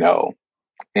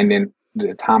 and then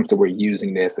the times that we're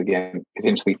using this, again,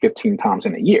 potentially 15 times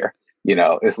in a year,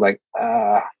 it's like,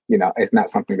 it's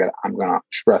not something that I'm going to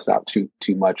stress out too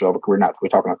much over. We're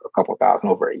talking a couple thousand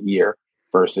over a year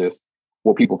versus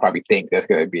what people probably think that's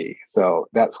going to be. So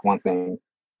that's one thing.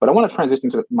 But I want to transition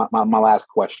to my last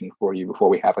question for you before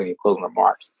we have any closing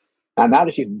remarks. Now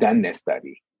that you've done this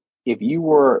study, if you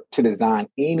were to design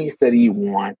any study you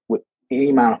want with any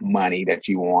amount of money that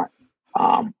you want,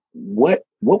 how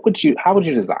would you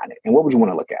design it, and what would you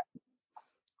want to look at?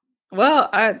 Well,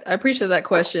 I appreciate that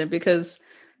question because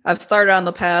I've started on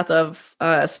the path of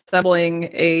assembling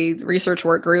a research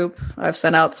work group. I've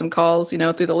sent out some calls, through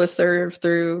the listserv,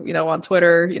 through, on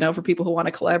Twitter, for people who want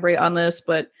to collaborate on this.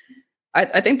 But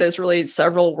I think there's really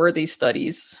several worthy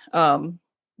studies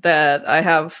that I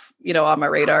have, on my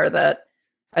radar that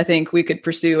I think we could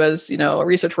pursue as, a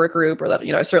research work group, or that,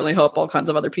 I certainly hope all kinds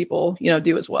of other people,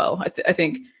 do as well. I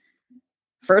think,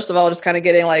 first of all, just kind of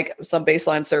getting like some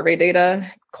baseline survey data,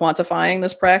 quantifying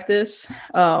this practice,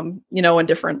 in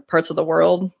different parts of the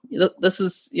world. This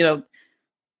is,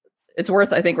 it's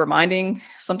worth, I think, reminding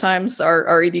sometimes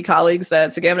our ED colleagues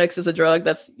that Sagaminix is a drug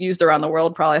that's used around the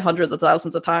world probably hundreds of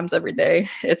thousands of times every day.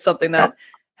 It's something that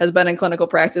has been in clinical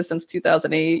practice since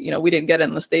 2008. We didn't get it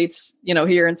in the States,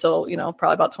 here until,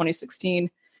 probably about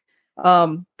 2016.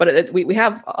 But we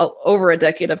have over a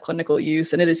decade of clinical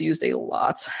use, and it is used a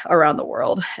lot around the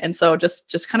world. And so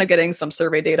just kind of getting some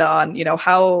survey data on,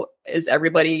 how is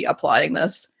everybody applying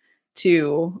this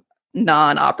to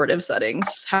non-operative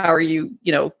settings? How are you,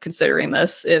 considering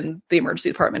this in the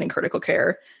emergency department and critical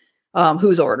care?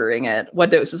 Who's ordering it?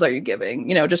 What doses are you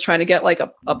giving? Just trying to get like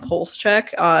a pulse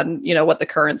check on, what the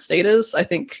current state is, I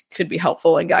think could be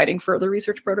helpful in guiding further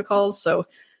research protocols. So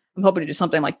I'm hoping to do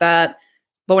something like that.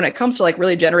 But when it comes to like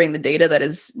really generating the data that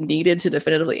is needed to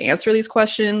definitively answer these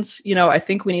questions, I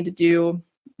think we need to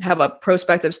have a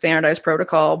prospective standardized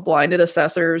protocol, blinded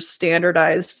assessors,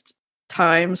 standardized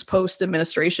times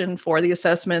post-administration for the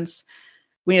assessments.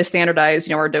 We need to standardize,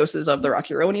 our doses of the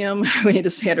rocuronium. We need to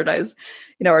standardize,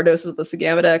 our doses of the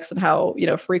Sagaminix and how,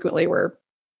 frequently we're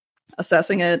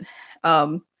assessing it.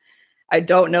 I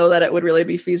don't know that it would really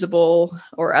be feasible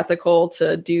or ethical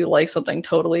to do like something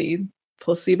totally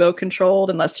placebo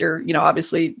controlled, unless you're,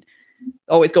 obviously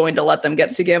always going to let them get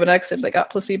Sagaminix if they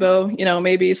got placebo,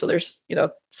 maybe. So there's,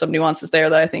 some nuances there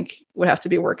that I think would have to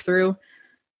be worked through.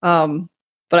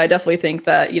 But I definitely think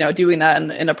that, doing that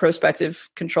in a prospective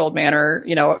controlled manner,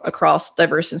 across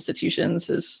diverse institutions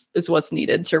is what's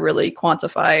needed to really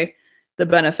quantify the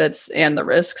benefits and the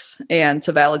risks and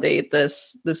to validate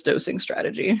this dosing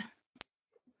strategy.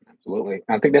 Absolutely.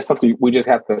 I think that's something we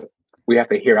have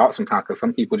to hear out sometimes, because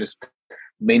some people just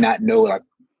may not know, like,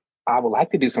 I would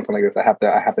like to do something like this. I have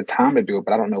the time to do it,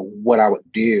 but I don't know what I would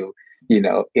do.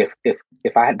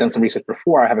 If I had done some research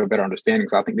before, I have a better understanding.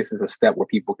 So I think this is a step where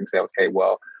people can say, okay,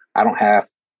 well, I don't have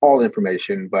all the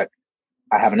information, but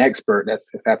I have an expert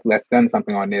that's done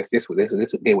something on this. This would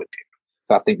they would do.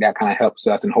 So I think that kind of helps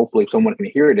us, and hopefully someone can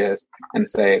hear this and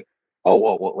say, oh,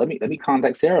 well, let me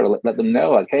contact Sara to let them know,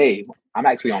 like, hey, I'm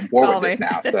actually on board with this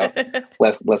now. So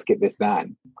let's get this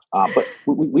done. But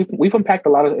we've unpacked a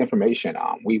lot of information.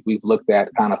 We've looked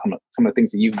at kind of some of the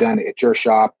things that you've done at your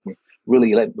shop,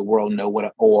 really let the world know what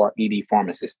an OR ED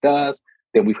pharmacist does.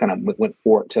 Then we kind of went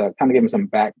forward to kind of give them some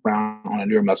background on the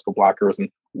neuromuscular blockers and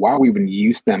why we even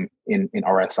use them in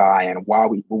RSI and why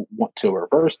we want to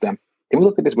reverse them. And we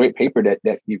looked at this great paper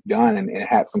that you've done, and it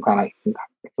had some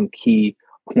key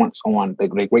points on the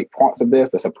great parts of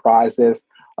this, the surprises,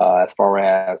 as far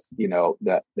as,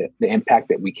 the impact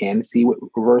that we can see with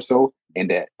reversal,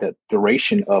 and the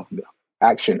duration of the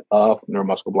action of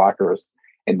neuromuscular blockers.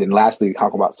 And then lastly,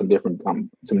 talk about some different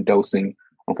some dosing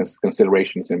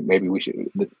considerations, and maybe we should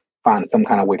find some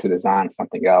kind of way to design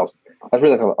something else. That's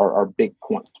really our big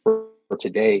points for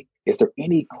today. Is there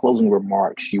any closing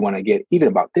remarks you want to get, even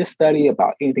about this study,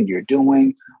 about anything you're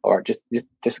doing, or just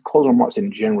closing remarks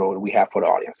in general that we have for the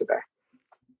audience today?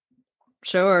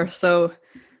 Sure. So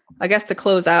I guess to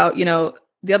close out,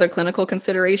 the other clinical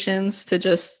considerations to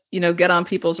just, get on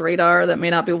people's radar that may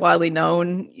not be widely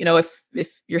known,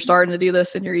 if you're starting to do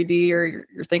this in your ED or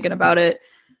you're thinking about it,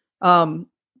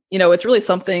 it's really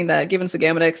something that, given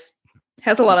Sagaminix,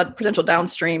 has a lot of potential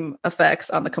downstream effects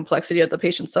on the complexity of the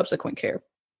patient's subsequent care.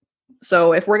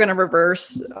 So if we're going to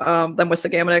reverse them with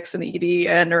Sagaminix in the ED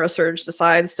and neurosurge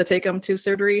decides to take them to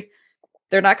surgery,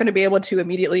 they're not going to be able to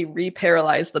immediately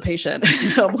re-paralyze the patient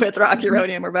with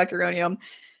rocuronium or vecuronium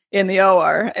in the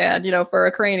OR. And, for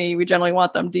a cranie, we generally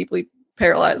want them deeply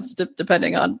paralyzed,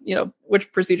 depending on,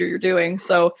 which procedure you're doing.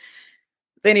 So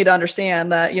they need to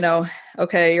understand that,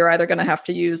 okay, you're either going to have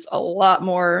to use a lot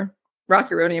more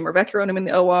rocuronium or vecuronium in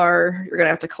the OR. You're going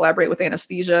to have to collaborate with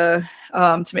anesthesia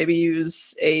to maybe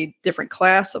use a different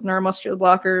class of neuromuscular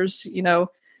blockers.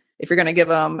 if you're going to give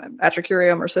them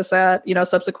atracurium or Sysat,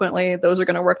 subsequently, those are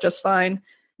going to work just fine.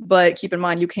 But keep in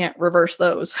mind, you can't reverse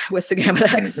those with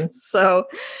Sagamedex. Mm-hmm. So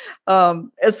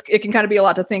it can kind of be a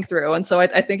lot to think through. And so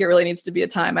I think it really needs to be a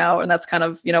timeout. And that's kind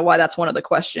of, why that's one of the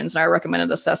questions. And our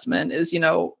recommended assessment is,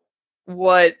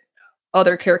 what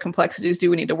other care complexities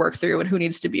do we need to work through and who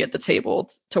needs to be at the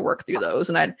table to work through those?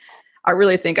 And I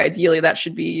really think ideally that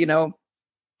should be, in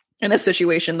a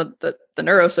situation that the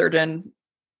neurosurgeon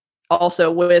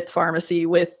also with pharmacy,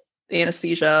 with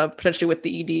anesthesia, potentially with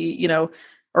the ED,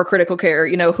 or critical care,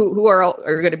 who are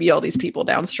going to be all these people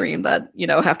downstream that,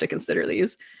 have to consider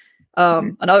these.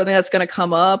 Another thing that's going to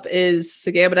come up is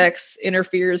Sagamedex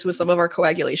interferes with some of our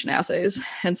coagulation assays.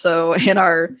 And so in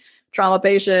our trauma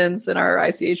patients and our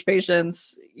ICH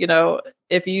patients,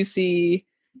 if you see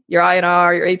your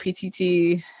INR, your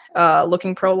APTT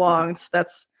looking prolonged,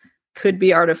 that's could be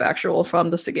artifactual from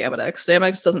the Sagamedex.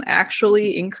 Sagamedex doesn't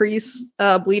actually increase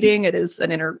bleeding. It is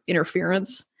an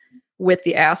interference with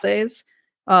the assays.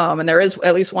 And there is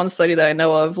at least one study that I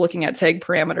know of looking at TEG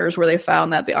parameters where they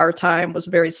found that the R time was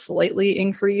very slightly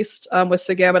increased with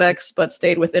Sagamedex, but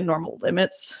stayed within normal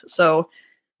limits. So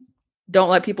don't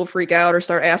let people freak out or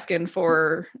start asking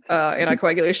for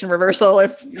anticoagulation reversal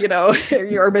if,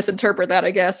 or misinterpret that,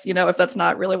 I guess, if that's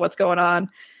not really what's going on.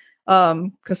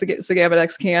 Because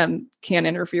Sagamedex can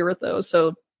interfere with those.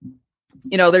 So,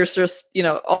 there's just,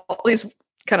 all these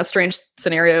kind of strange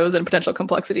scenarios and potential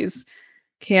complexities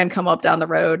can come up down the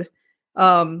road.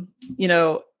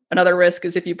 Another risk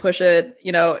is if you push it,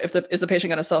 is the patient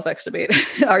going to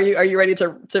self-extubate? Are you ready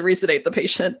to resedate the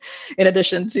patient in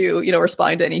addition to,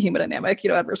 responding to any hemodynamic,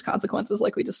 adverse consequences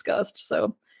like we discussed.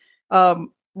 So,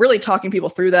 really talking people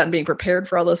through that and being prepared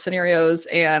for all those scenarios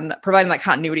and providing that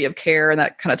continuity of care and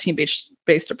that kind of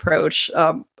team-based approach,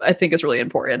 I think is really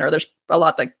important, or there's a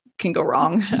lot that can go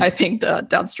wrong, I think,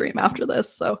 downstream after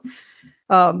this. So,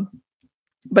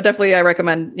 but definitely I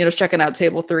recommend, checking out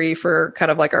table 3 for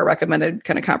kind of like our recommended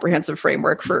kind of comprehensive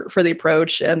framework for the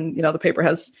approach. And, the paper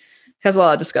has a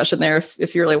lot of discussion there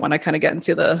if you really want to kind of get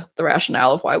into the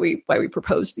rationale of why we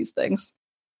propose these things.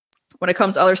 When it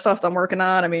comes to other stuff that I'm working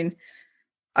on,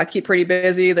 I keep pretty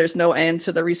busy. There's no end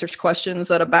to the research questions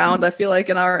that abound, I feel like,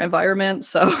 in our environment.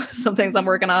 So some things I'm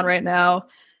working on right now,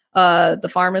 the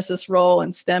pharmacist role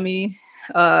in STEMI,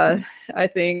 I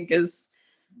think is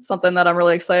something that I'm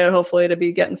really excited, hopefully, to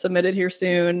be getting submitted here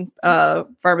soon.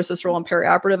 Pharmacist role in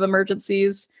perioperative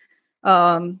emergencies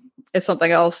is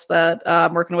something else that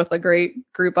I'm working with a great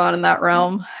group on in that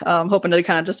realm. Hoping to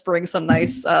kind of just bring some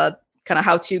nice kind of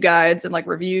how-to guides and like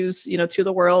reviews, to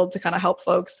the world to kind of help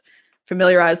folks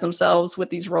familiarize themselves with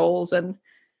these roles and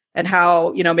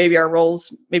how, maybe our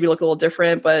roles maybe look a little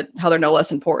different, but how they're no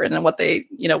less important and what they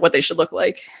should look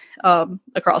like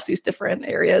across these different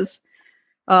areas.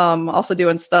 Also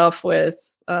doing stuff with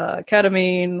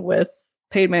ketamine, with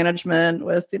pain management,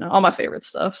 with, all my favorite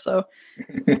stuff. So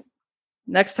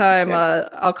next time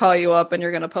I'll call you up and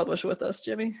you're going to publish with us,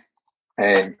 Jimmy.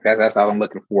 Hey, that's all I'm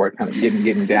looking for, kind of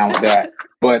getting down with that.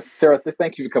 But Sara, just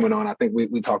thank you for coming on. I think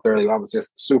we talked earlier. I was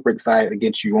just super excited to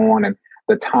get you on, and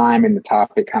the time and the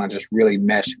topic kind of just really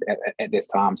meshed at this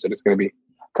time. So it's going to be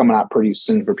coming out pretty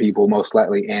soon for people, most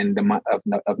likely in the month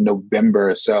of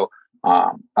November. So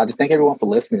I just thank everyone for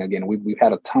listening. Again, we've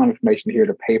had a ton of information here.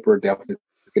 The paper definitely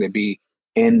is going to be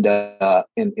in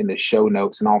the show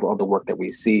notes and all the work that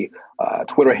we see.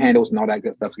 Twitter handles and all that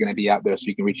good stuff is going to be out there, so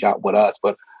you can reach out with us.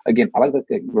 But again, I like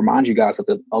to remind you guys of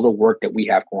the other work that we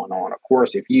have going on. Of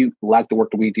course, if you like the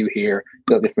work that we do here,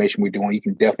 the information we're doing, you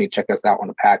can definitely check us out on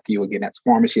the PACU. Again, that's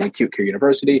Pharmacy and Acute Care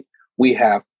University. We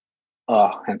have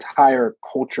an entire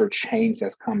culture change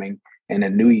that's coming in the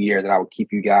new year that I will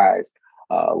keep you guys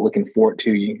looking forward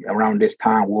to. Around this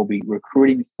time, we'll be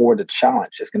recruiting for the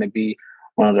challenge. It's going to be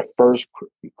one of the first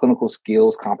clinical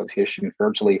skills competition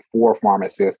virtually for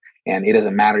pharmacists. And it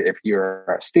doesn't matter if you're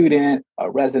a student, a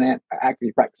resident, an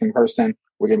actively practicing person.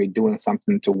 We're going to be doing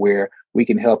something to where we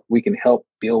can help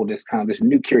build this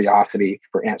new curiosity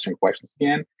for answering questions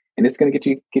again. And it's going to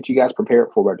get you guys prepared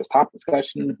for whether it's topic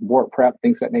discussion, board prep,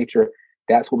 things of that nature.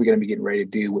 That's what we're going to be getting ready to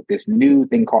do with this new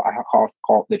thing called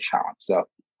the challenge. So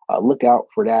look out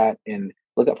for that and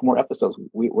look out for more episodes.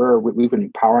 We've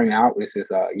been powering out. This is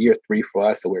year 3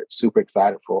 for us, so we're super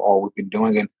excited for all we've been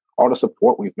doing and all the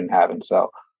support we've been having.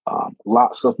 So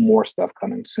lots of more stuff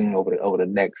coming soon over the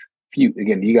next few.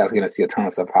 Again, you guys are going to see a ton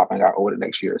of stuff popping out over the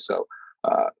next year. So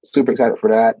super excited for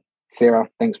that. Sara,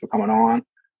 thanks for coming on.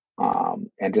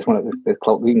 And just want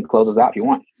to we can close us out if you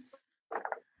want.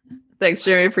 Thanks,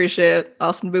 Jeremy. Appreciate it.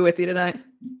 Awesome to be with you tonight.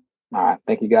 All right.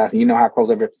 Thank you, guys. And you know how I close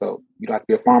every episode. You don't have to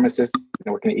be a pharmacist. You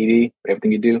know, working at ED, but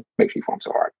everything you do, make sure you farm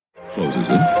so hard. Closes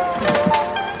it.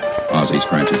 Ozzy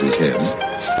scratches his head.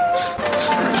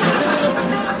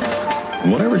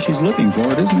 Whatever she's looking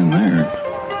for, it isn't in there.